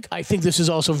 overall pick. I think this is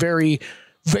also very,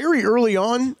 very early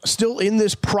on, still in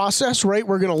this process. Right,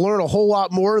 we're going to learn a whole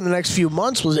lot more in the next few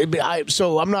months.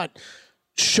 So I'm not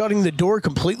shutting the door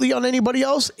completely on anybody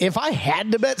else. If I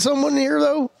had to bet someone here,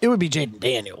 though, it would be Jaden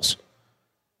Daniels.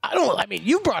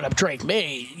 You brought up Drake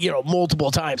May,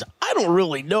 multiple times. I don't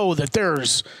really know that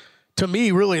there's, to me,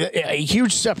 really a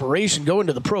huge separation going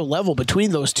to the pro level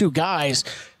between those two guys.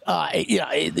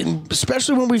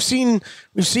 Especially when we've seen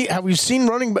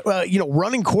running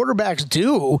quarterbacks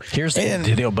do. Here's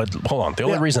the deal, but hold on. The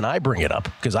only reason I bring it up,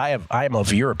 because I am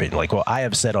of your opinion. I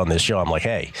have said on this show, I'm like,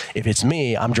 hey, if it's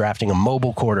me, I'm drafting a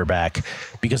mobile quarterback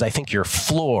because I think your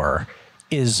floor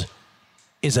is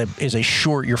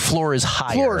short. Your floor is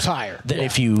higher. Than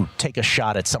if you take a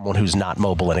shot at someone who's not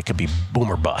mobile, and it could be boom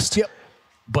or bust. Yep.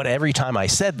 But every time I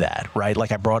said that, right,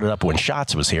 like I brought it up when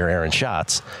Schatz was here, Aaron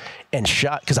Schatz. And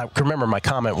because I remember my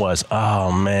comment was,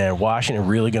 oh, man, Washington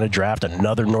really going to draft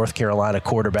another North Carolina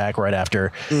quarterback right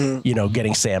after,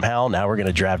 getting Sam Howell. Now we're going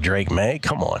to draft Drake May.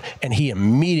 Come on. And he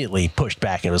immediately pushed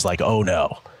back and was like, oh,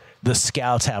 no. The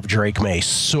scouts have Drake May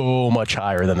so much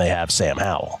higher than they have Sam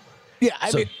Howell. Yeah, I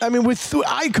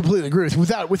completely agree with you.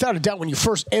 Without a doubt, when you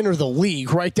first enter the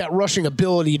league, right, that rushing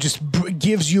ability just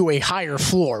gives you a higher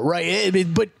floor, right?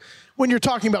 But when you're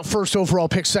talking about first overall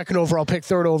pick, second overall pick,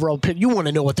 third overall pick, you want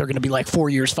to know what they're going to be like 4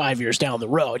 years, 5 years down the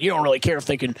road. You don't really care if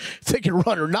they can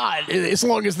run or not, as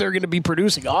long as they're going to be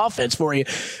producing offense for you.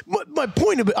 My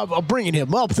point of bringing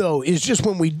him up, though, is just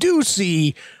when we do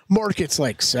see markets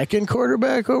like second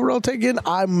quarterback overall taken,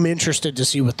 I'm interested to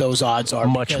see what those odds are.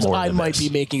 Much because more I might be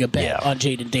making a bet on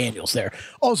Jaden Daniels there.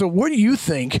 Also, what do you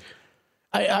think?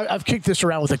 I've kicked this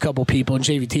around with a couple people, and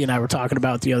JVT and I were talking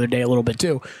about it the other day a little bit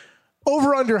too.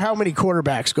 Over under how many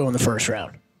quarterbacks go in the first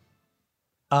round?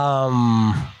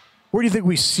 Where do you think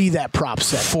we see that prop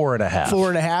set? 4.5.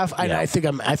 4.5. Yeah. I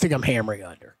think I'm hammering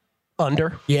under.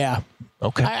 Under? Yeah.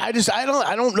 Okay. I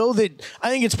don't know that. I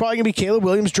think it's probably going to be Caleb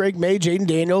Williams, Drake May, Jaden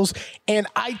Daniels, and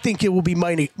I think it will be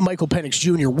Michael Penix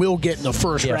Jr. will get in the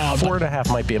first round.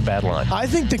 4.5 might be a bad line. I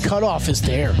think the cutoff is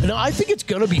there. No, I think it's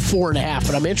going to be 4.5,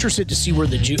 but I'm interested to see where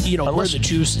the juice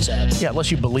is at. Yeah, unless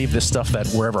you believe this stuff that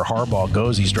wherever Harbaugh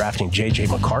goes, he's drafting J.J.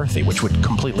 McCarthy, which would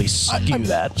completely skew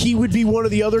that. He would be one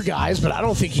of the other guys, but I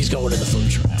don't think he's going in the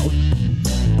first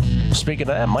round. Speaking of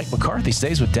that, Mike McCarthy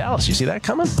stays with Dallas. You see that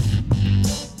coming?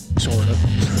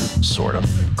 Sort of.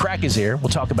 Crack is here. We'll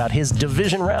talk about his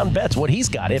division round bets, what he's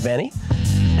got, if any,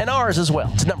 and ours as well.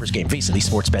 It's a numbers game, VSiN, the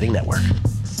Sports Betting Network.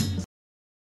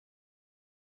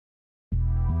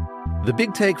 The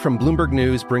Big Take from Bloomberg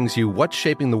News brings you what's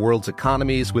shaping the world's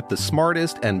economies with the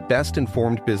smartest and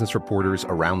best-informed business reporters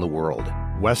around the world.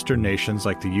 Western nations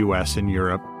like the U.S. and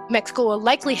Europe. Mexico will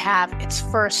likely have its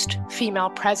first female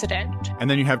president. And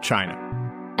then you have China.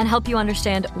 And help you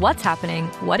understand what's happening,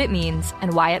 what it means,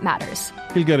 and why it matters.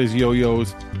 He'll get his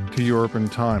yo-yos to Europe in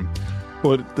time.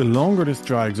 But the longer this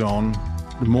drags on,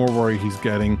 the more worry he's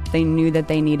getting. They knew that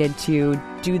they needed to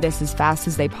do this as fast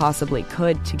as they possibly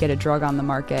could to get a drug on the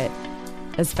market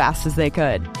as fast as they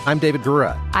could. I'm David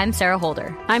Gura. I'm Sarah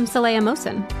Holder. I'm Saleha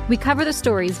Mohsin. We cover the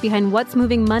stories behind what's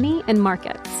moving money and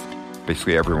markets.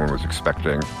 Basically, everyone was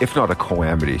expecting, if not a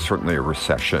calamity, certainly a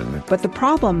recession. But the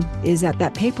problem is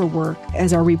that paperwork,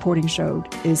 as our reporting showed,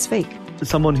 is fake. As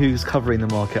someone who's covering the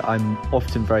market, I'm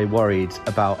often very worried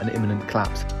about an imminent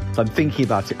collapse. So I'm thinking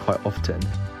about it quite often.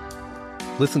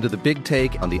 Listen to The Big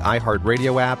Take on the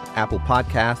iHeartRadio app, Apple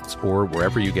Podcasts, or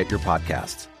wherever you get your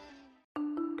podcasts.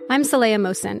 I'm Saleha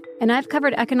Mohsin, and I've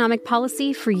covered economic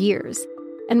policy for years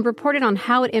and reported on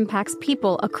how it impacts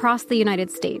people across the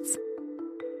United States.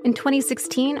 In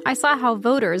 2016, I saw how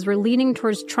voters were leaning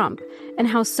towards Trump and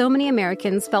how so many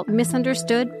Americans felt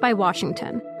misunderstood by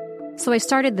Washington. So I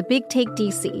started The Big Take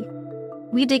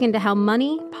DC. We dig into how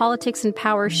money, politics, and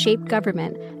power shape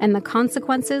government and the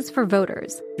consequences for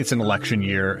voters. It's an election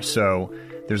year, so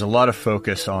there's a lot of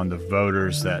focus on the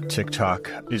voters that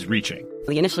TikTok is reaching.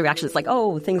 The initial reaction is like,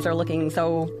 oh, things are looking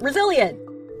so resilient.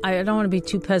 I don't want to be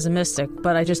too pessimistic,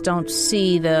 but I just don't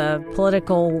see the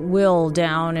political will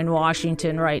down in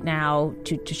Washington right now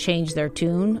to change their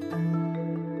tune.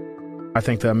 I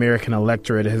think the American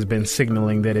electorate has been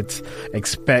signaling that it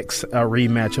expects a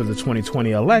rematch of the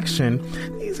 2020 election.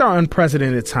 These are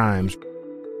unprecedented times.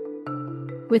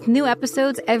 With new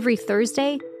episodes every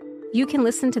Thursday, you can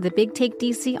listen to The Big Take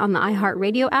DC on the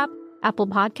iHeartRadio app, Apple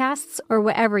Podcasts, or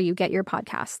wherever you get your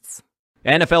podcasts.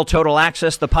 NFL Total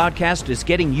Access, the podcast, is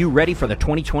getting you ready for the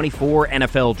 2024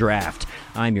 NFL Draft.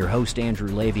 I'm your host, Andrew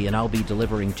Levy, and I'll be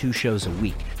delivering 2 shows a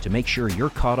week to make sure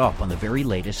you're caught up on the very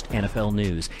latest NFL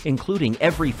news, including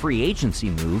every free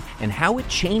agency move and how it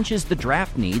changes the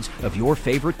draft needs of your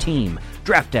favorite team.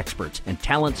 Draft experts and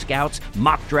talent scouts,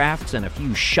 mock drafts, and a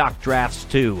few shock drafts,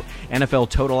 too. NFL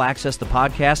Total Access, the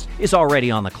podcast, is already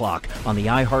on the clock on the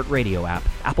iHeartRadio app,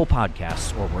 Apple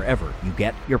Podcasts, or wherever you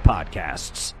get your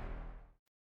podcasts.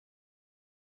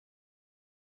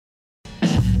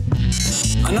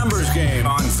 A numbers game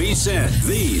on VSiN,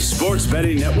 the sports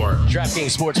betting network.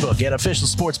 DraftKings Sportsbook, an official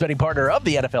sports betting partner of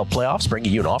the NFL playoffs,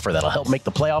 bringing you an offer that'll help make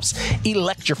the playoffs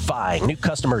electrifying. New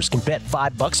customers can bet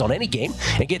 $5 on any game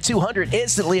and get $200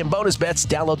 instantly in bonus bets.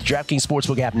 Download the DraftKings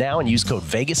Sportsbook app now and use code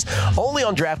VEGAS. Only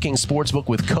on DraftKings Sportsbook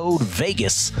with code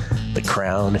VEGAS. The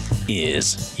crown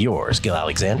is yours. Gil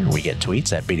Alexander, we get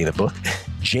tweets at Beating the Book.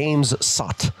 James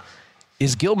Sott.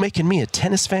 Is Gil making me a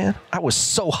tennis fan? I was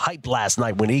so hyped last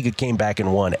night when Iga came back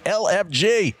and won.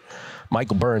 LFG.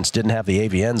 Michael Burns didn't have the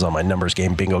AVNs on my numbers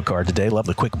game bingo card today. Love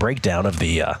the quick breakdown of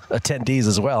the attendees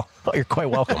as well. Oh, you're quite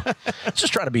welcome.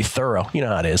 Just trying to be thorough. You know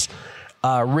how it is.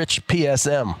 Rich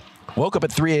PSM. Woke up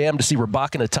at 3 a.m. to see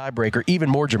Rybakina tiebreaker, even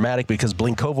more dramatic because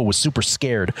Blinkova was super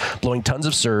scared, blowing tons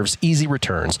of serves, easy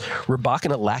returns.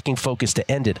 Rybakina lacking focus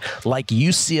to end it, like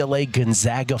UCLA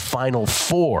Gonzaga Final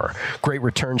Four. Great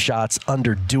return shots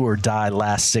under do or die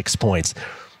last 6 points.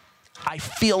 I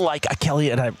feel like, Kelly,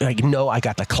 and I know I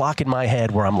got the clock in my head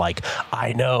where I'm like,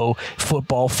 I know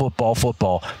football,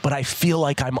 but I feel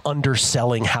like I'm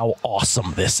underselling how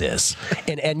awesome this is.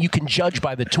 And you can judge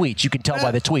by the tweets. You can tell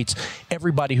by the tweets.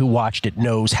 Everybody who watched it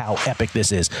knows how epic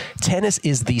this is. Tennis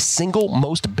is the single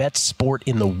most bet sport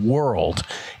in the world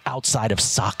outside of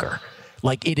soccer.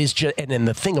 Like, it is just, and then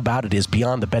the thing about it is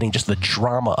beyond the betting, just the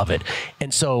drama of it.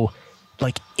 And so,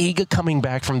 like, Iga coming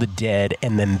back from the dead,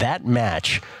 and then that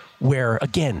match where,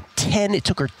 again, it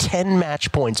took her 10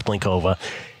 match points, Blinkova,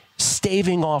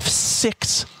 staving off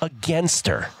 6 against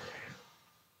her.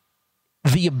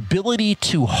 The ability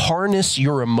to harness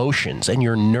your emotions and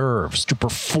your nerves to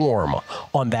perform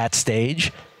on that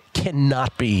stage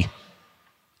cannot be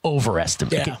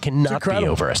overestimated. Yeah, it cannot be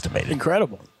overestimated.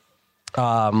 Incredible.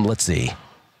 Let's see.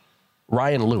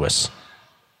 Ryan Lewis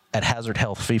at Hazard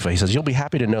Health FIFA. He says, you'll be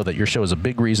happy to know that your show is a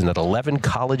big reason that 11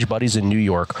 college buddies in New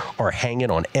York are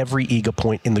hanging on every Iga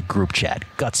point in the group chat.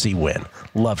 Gutsy win.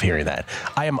 Love hearing that.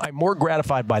 I'm more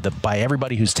gratified by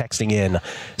everybody who's texting in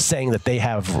saying that they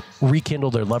have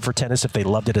rekindled their love for tennis if they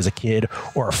loved it as a kid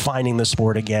or are finding the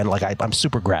sport again. Like, I'm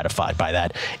super gratified by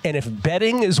that. And if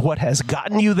betting is what has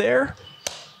gotten you there,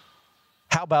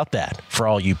 how about that for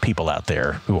all you people out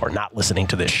there who are not listening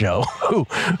to this show,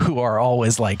 who are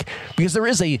always like, because there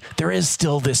is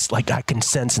still this, like, I can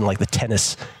sense in like the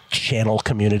tennis channel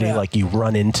community, like you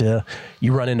run into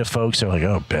folks who are like,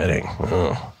 oh, betting.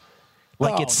 Oh.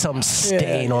 Like it's some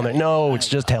stain on there. No, it's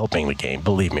just helping the game.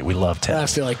 Believe me, we love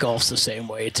tennis. I feel like golf's the same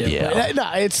way too. Yeah.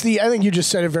 I think you just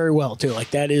said it very well too.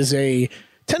 Like tennis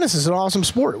is an awesome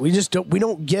sport. We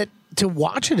don't get to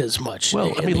watch it as much.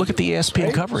 Well, I mean, look at the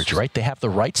ESPN coverage, right? They have the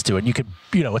rights to it. You could,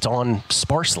 it's on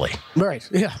sparsely. Right,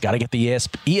 yeah. Got to get the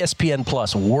ESPN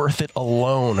Plus. Worth it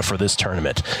alone for this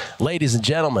tournament. Ladies and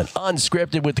gentlemen,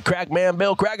 unscripted with the crack man,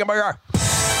 Bill Kragenberger.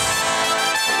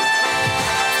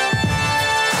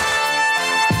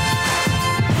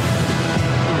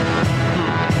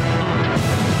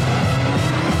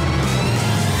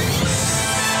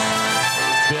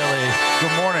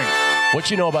 What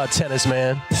you know about tennis,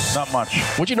 man? Not much.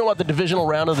 What you know about the divisional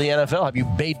round of the NFL? Have you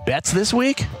made bets this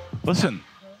week? Listen,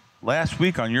 last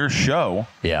week on your show.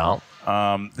 Yeah.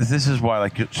 This is why,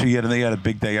 so you had a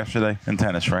big day yesterday in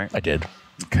tennis, right? I did.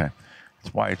 Okay.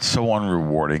 That's why it's so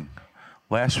unrewarding.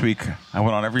 Last week, I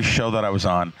went on every show that I was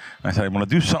on, and I said, I'm going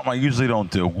to do something I usually don't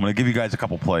do. I'm going to give you guys a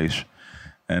couple plays.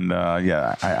 And,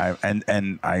 I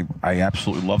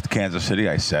absolutely loved Kansas City.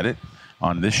 I said it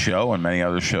on this show and many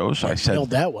other shows. I said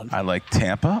that one. I like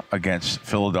Tampa against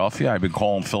Philadelphia. I've been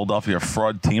calling Philadelphia a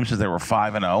fraud team since they were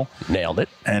 5-0. Nailed it.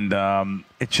 And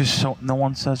it's just so no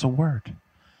one says a word.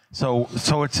 So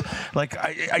it's like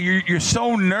you're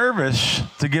so nervous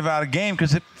to give out a game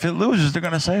because if it loses, they're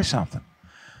going to say something.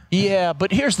 Yeah,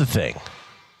 but here's the thing.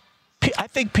 I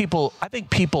think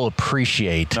people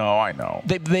appreciate. No, I know.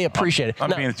 They appreciate it.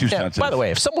 I'm being too sensitive. By the way,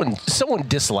 if someone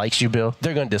dislikes you, Bill,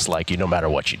 they're going to dislike you no matter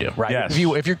what you do, right? Yes.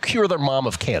 If you cure their mom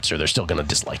of cancer, they're still going to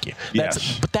dislike you. But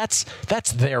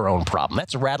that's their own problem.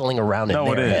 That's rattling around in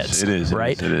their heads. It is.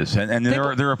 Right? It is. And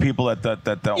there are people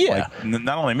that don't like.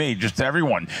 Not only me, just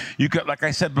everyone. You could, like I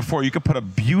said before, you could put a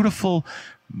beautiful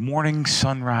morning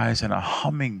sunrise and a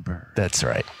hummingbird. That's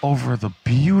right. Over the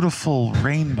beautiful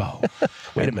rainbow.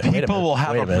 Wait a minute. People will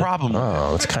have a problem.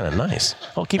 Oh, that's kind of nice.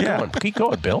 Oh, keep going. Keep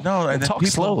going, Bill. No, and talk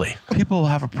slowly. People will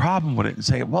have a problem with it and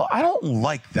say, "Well, I don't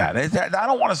like that. I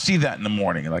don't want to see that in the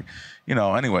morning." Like,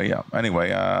 Anyway.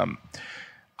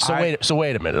 So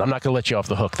wait a minute. I'm not going to let you off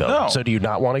the hook, though. No. So do you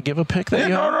not want to give a pick?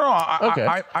 No. Okay.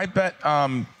 I bet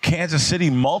Kansas City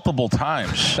multiple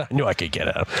times. I knew I could get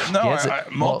it. No,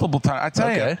 multiple times. I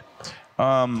tell you.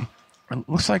 It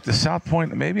looks like the South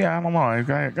Point. Maybe I don't know. I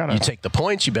gotta. You take the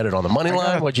points. You bet it on the money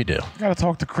line. What'd you do? I got to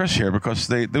talk to Chris here because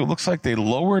it looks like they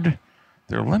lowered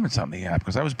their limits on the app.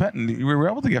 Because I was betting we were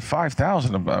able to get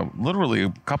 5,000 literally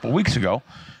a couple weeks ago,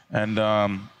 and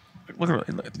literally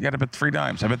you had to bet 3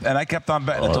 dimes. I kept on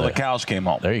betting until the cows came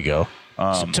home. There you go.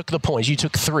 So took the points. You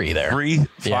took 3 there.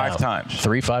 5 times.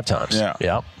 5 times.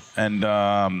 Yeah. And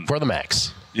for the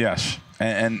max. Yes.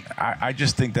 And I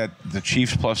just think that the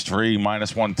Chiefs plus 3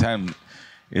 minus 110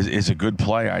 is a good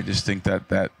play. I just think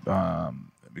that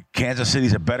Kansas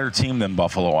City's a better team than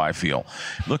Buffalo, I feel.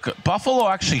 Look, Buffalo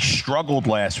actually struggled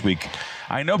last week.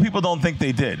 I know people don't think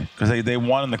they did because they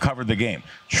won and they covered the game.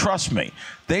 Trust me,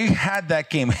 they had that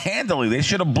game handily. They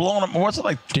should have blown them. What's it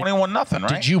like, 21-0, right?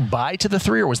 Did you buy to the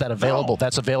 3 or was that available? No.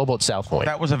 That's available at South Point.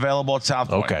 That was available at South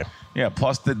Point. Okay. Yeah.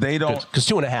 Plus, they don't because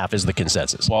 2.5 is the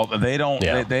consensus. Well, they don't.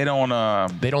 Yeah. They don't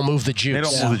move the juice. They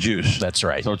don't move the juice. That's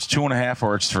right. So it's 2.5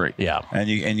 or it's 3. Yeah. And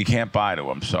you can't buy to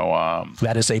them. So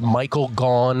that is a Michael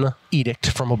Gaughan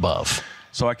edict from above.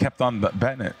 So I kept on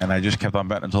betting it, and I just kept on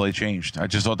betting until they changed. I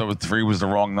just thought that 3 was the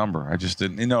wrong number. I just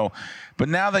didn't, But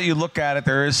now that you look at it,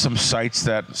 there is some sites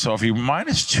that. So if you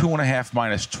minus 2.5,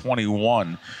 minus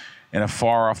 21 in a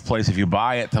far off place, if you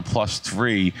buy it to plus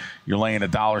 3, you're laying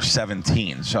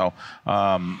 $1.17. So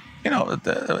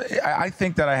I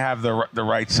think that I have the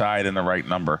right side and the right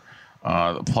number.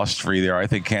 Plus 3 there. I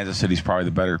think Kansas City's probably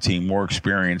the better team, more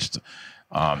experienced.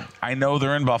 I know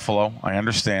they're in Buffalo. I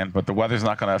understand, but the weather's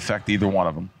not going to affect either one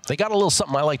of them. They got a little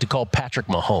something I like to call Patrick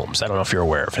Mahomes. I don't know if you're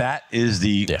aware of it. That is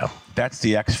that's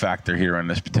the X factor here in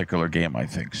this particular game, I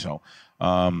think. So,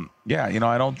 I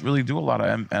don't really do a lot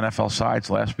of NFL sides.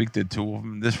 Last week did 2 of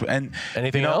them.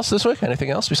 Anything else this week? Anything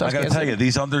else besides? I got to tell you,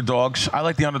 these underdogs. I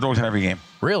like the underdogs in every game.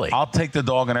 Really? I'll take the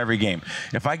dog in every game.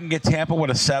 If I can get Tampa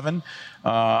with a 7,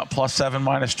 plus 7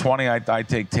 minus 20, I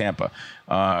take Tampa.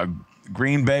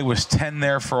 Green Bay was 10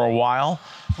 there for a while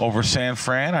over San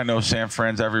Fran. I know San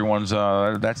Fran's everyone's.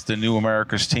 That's the new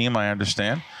America's team. I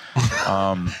understand.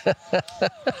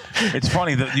 It's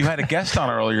funny that you had a guest on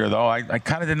earlier, though. I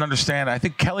kind of didn't understand. I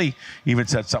think Kelly even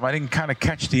said something. I didn't kind of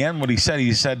catch the end what he said.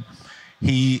 He said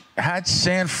he had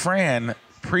San Fran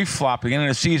pre-flop beginning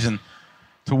of the season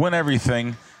to win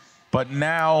everything. But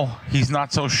now he's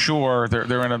not so sure.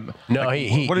 They're in a no.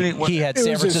 He had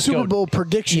San Francisco a Super Bowl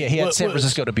prediction. Yeah, he had San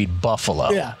Francisco to beat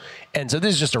Buffalo. Yeah, and so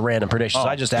this is just a random prediction. So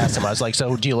I just asked him. I was like,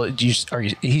 "So he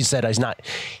said he's not.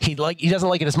 He doesn't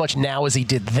like it as much now as he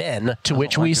did then." To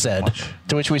which we said,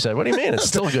 "What do you mean? It's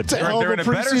still a good. They're in a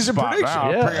better spot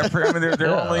now. Yeah. I mean, they're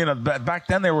only back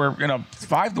then they were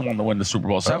 5-1 to win the Super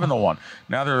Bowl, 7-1.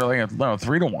 Now they're like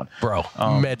 3-1. Bro,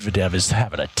 Medvedev is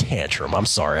having a tantrum. I'm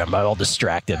sorry, I'm all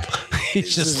distracted.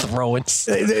 He's just throwing.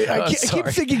 I keep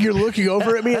thinking you're looking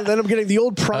over at me, and then I'm getting the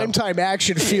old primetime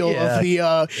action feel of the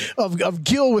of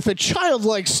Gil with a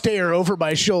childlike stare over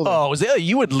my shoulder. Oh, was it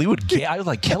you would? I was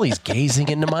like, Kelly's gazing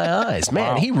into my eyes.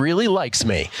 Man, he really likes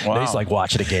me. Wow. He's like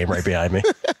watching a game right behind me.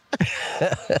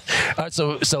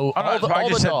 So all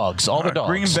the dogs.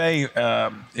 Green Bay,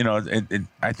 I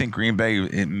think Green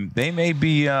Bay, they may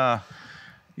be,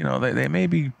 they may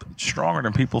be stronger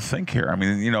than people think here. I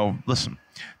mean, listen.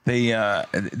 They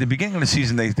at the beginning of the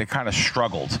season they kind of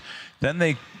struggled. Then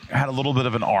they had a little bit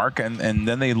of an arc, and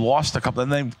then they lost a couple.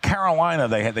 And then Carolina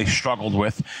they struggled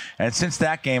with, and since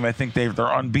that game, I think they're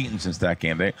unbeaten since that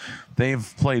game.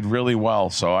 They've played really well.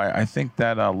 So I think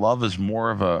that Love is more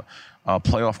of a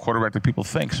playoff quarterback than people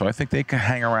think. So I think they can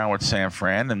hang around with San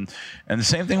Fran, and the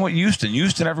same thing with Houston.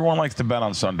 Houston, everyone likes to bet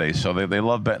on Sundays, so they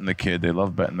love betting the kid. They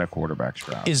love betting their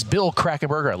quarterbacks. Is Bill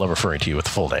Krackomberger? I love referring to you with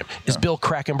the full name. Is Bill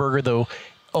Krackomberger though?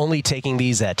 only taking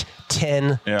these at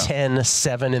 10, 10,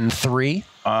 7, and 3?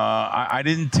 I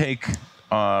didn't take.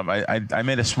 I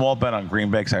made a small bet on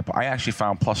Green Bay because I actually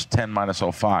found plus 10 minus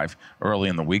 05 early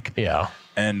in the week. Yeah.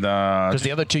 And because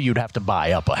the other two you'd have to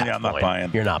buy up a half I'm not point.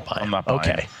 buying. You're not buying. I'm not buying.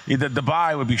 Okay. The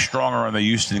buy would be stronger in the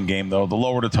Houston game, though. The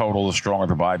lower the total, the stronger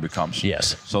the buy becomes.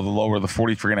 Yes. So the lower the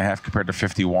 43.5 compared to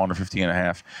 51 or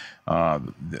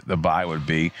 50.5, the buy would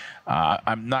be.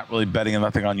 I'm not really betting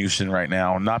nothing on Houston right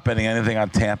now. I'm not betting anything on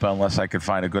Tampa unless I could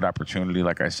find a good opportunity,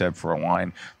 like I said, for a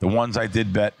line. The ones I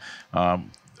did bet,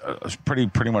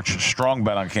 pretty much a strong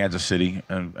bet on Kansas City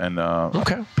and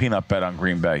peanut bet on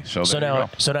Green Bay. So now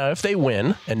if they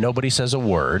win and nobody says a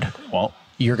word, well,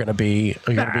 you're gonna be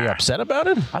upset about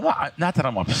it? Not that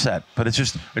I'm upset, but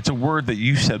it's a word that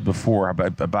you said before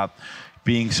about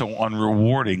being so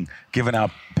unrewarding, giving out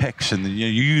picks, and you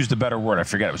used a better word. I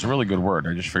forget. It was a really good word.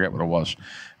 I just forget what it was.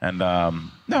 And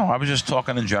no, I was just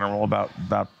talking in general about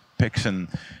picks and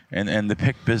the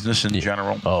pick business in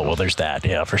general. Oh, well, there's that.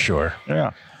 Yeah, for sure.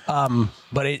 Yeah.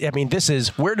 But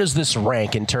where does this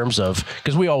rank in terms of,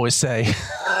 because we always say,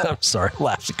 I'm sorry,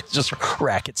 laughing, just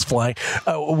rackets flying.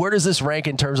 Where does this rank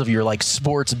in terms of your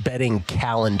sports betting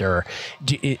calendar?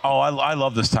 I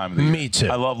love this time of the year. Me too.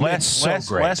 I love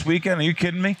last weekend. Are you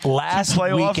kidding me? Last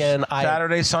weekend,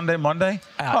 Saturday, Sunday, Monday.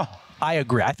 I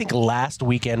agree. I think last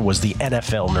weekend was the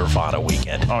NFL Nirvana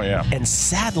weekend. Oh, yeah. And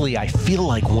sadly, I feel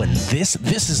like when this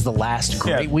is the last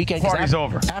great weekend. Party's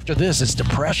over. After this, it's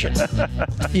depression.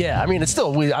 Yeah, I mean,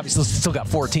 we obviously still got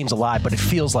 4 teams alive, but it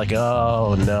feels like,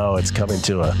 oh, no, it's coming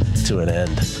to an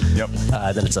end. Yep.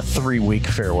 Then it's a 3-week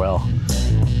farewell.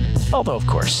 Although, of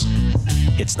course,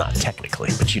 it's not technically,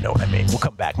 but you know what I mean. We'll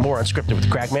come back. More Unscripted with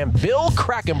Crackman. Bill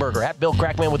Krackomberger, at Bill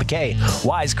Crackman with a K.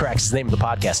 Wisecracks is the name of the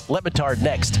podcast. Le Batard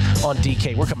next on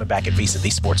DK. We're coming back at VSiN, the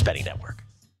Sports Betting Network.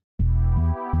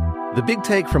 The Big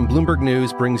Take from Bloomberg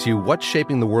News brings you what's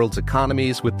shaping the world's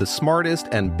economies with the smartest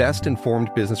and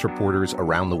best-informed business reporters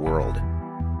around the world.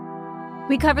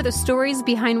 We cover the stories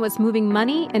behind what's moving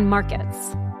money and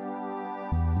markets,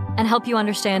 and help you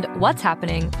understand what's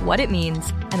happening, what it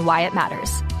means, and why it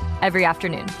matters every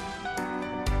afternoon.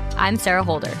 I'm Sarah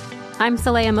Holder. I'm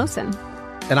Saleha Mohsin.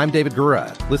 And I'm David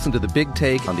Gura. Listen to The Big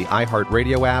Take on the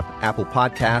iHeartRadio app, Apple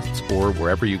Podcasts, or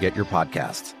wherever you get your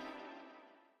podcasts.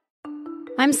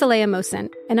 I'm Saleha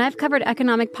Mohsin, and I've covered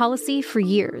economic policy for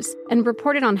years and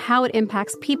reported on how it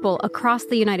impacts people across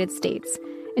the United States.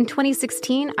 In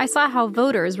 2016, I saw how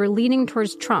voters were leaning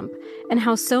towards Trump and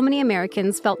how so many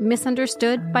Americans felt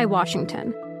misunderstood by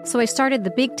Washington. So I started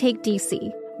The Big Take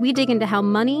DC. We dig into how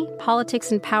money,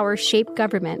 politics, and power shape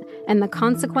government and the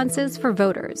consequences for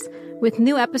voters. With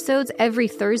new episodes every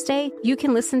Thursday, you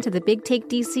can listen to The Big Take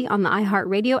DC on the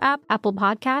iHeartRadio app, Apple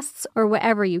Podcasts, or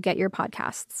wherever you get your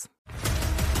podcasts.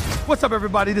 What's up,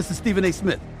 everybody? This is Stephen A.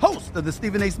 Smith, host of the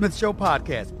Stephen A. Smith Show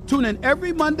podcast. Tune in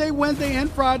every Monday, Wednesday, and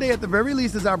Friday at the very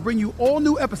least as I bring you all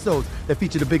new episodes that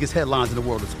feature the biggest headlines in the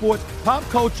world of sports, pop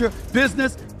culture,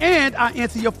 business, and I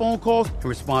answer your phone calls and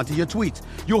respond to your tweets.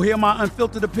 You'll hear my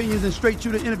unfiltered opinions and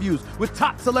straight-shooter interviews with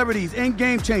top celebrities and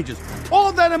game changers.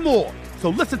 All that and more. So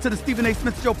listen to the Stephen A.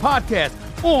 Smith Show podcast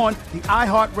on the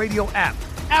iHeartRadio app,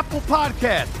 Apple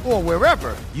Podcasts, or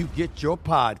wherever you get your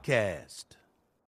podcasts.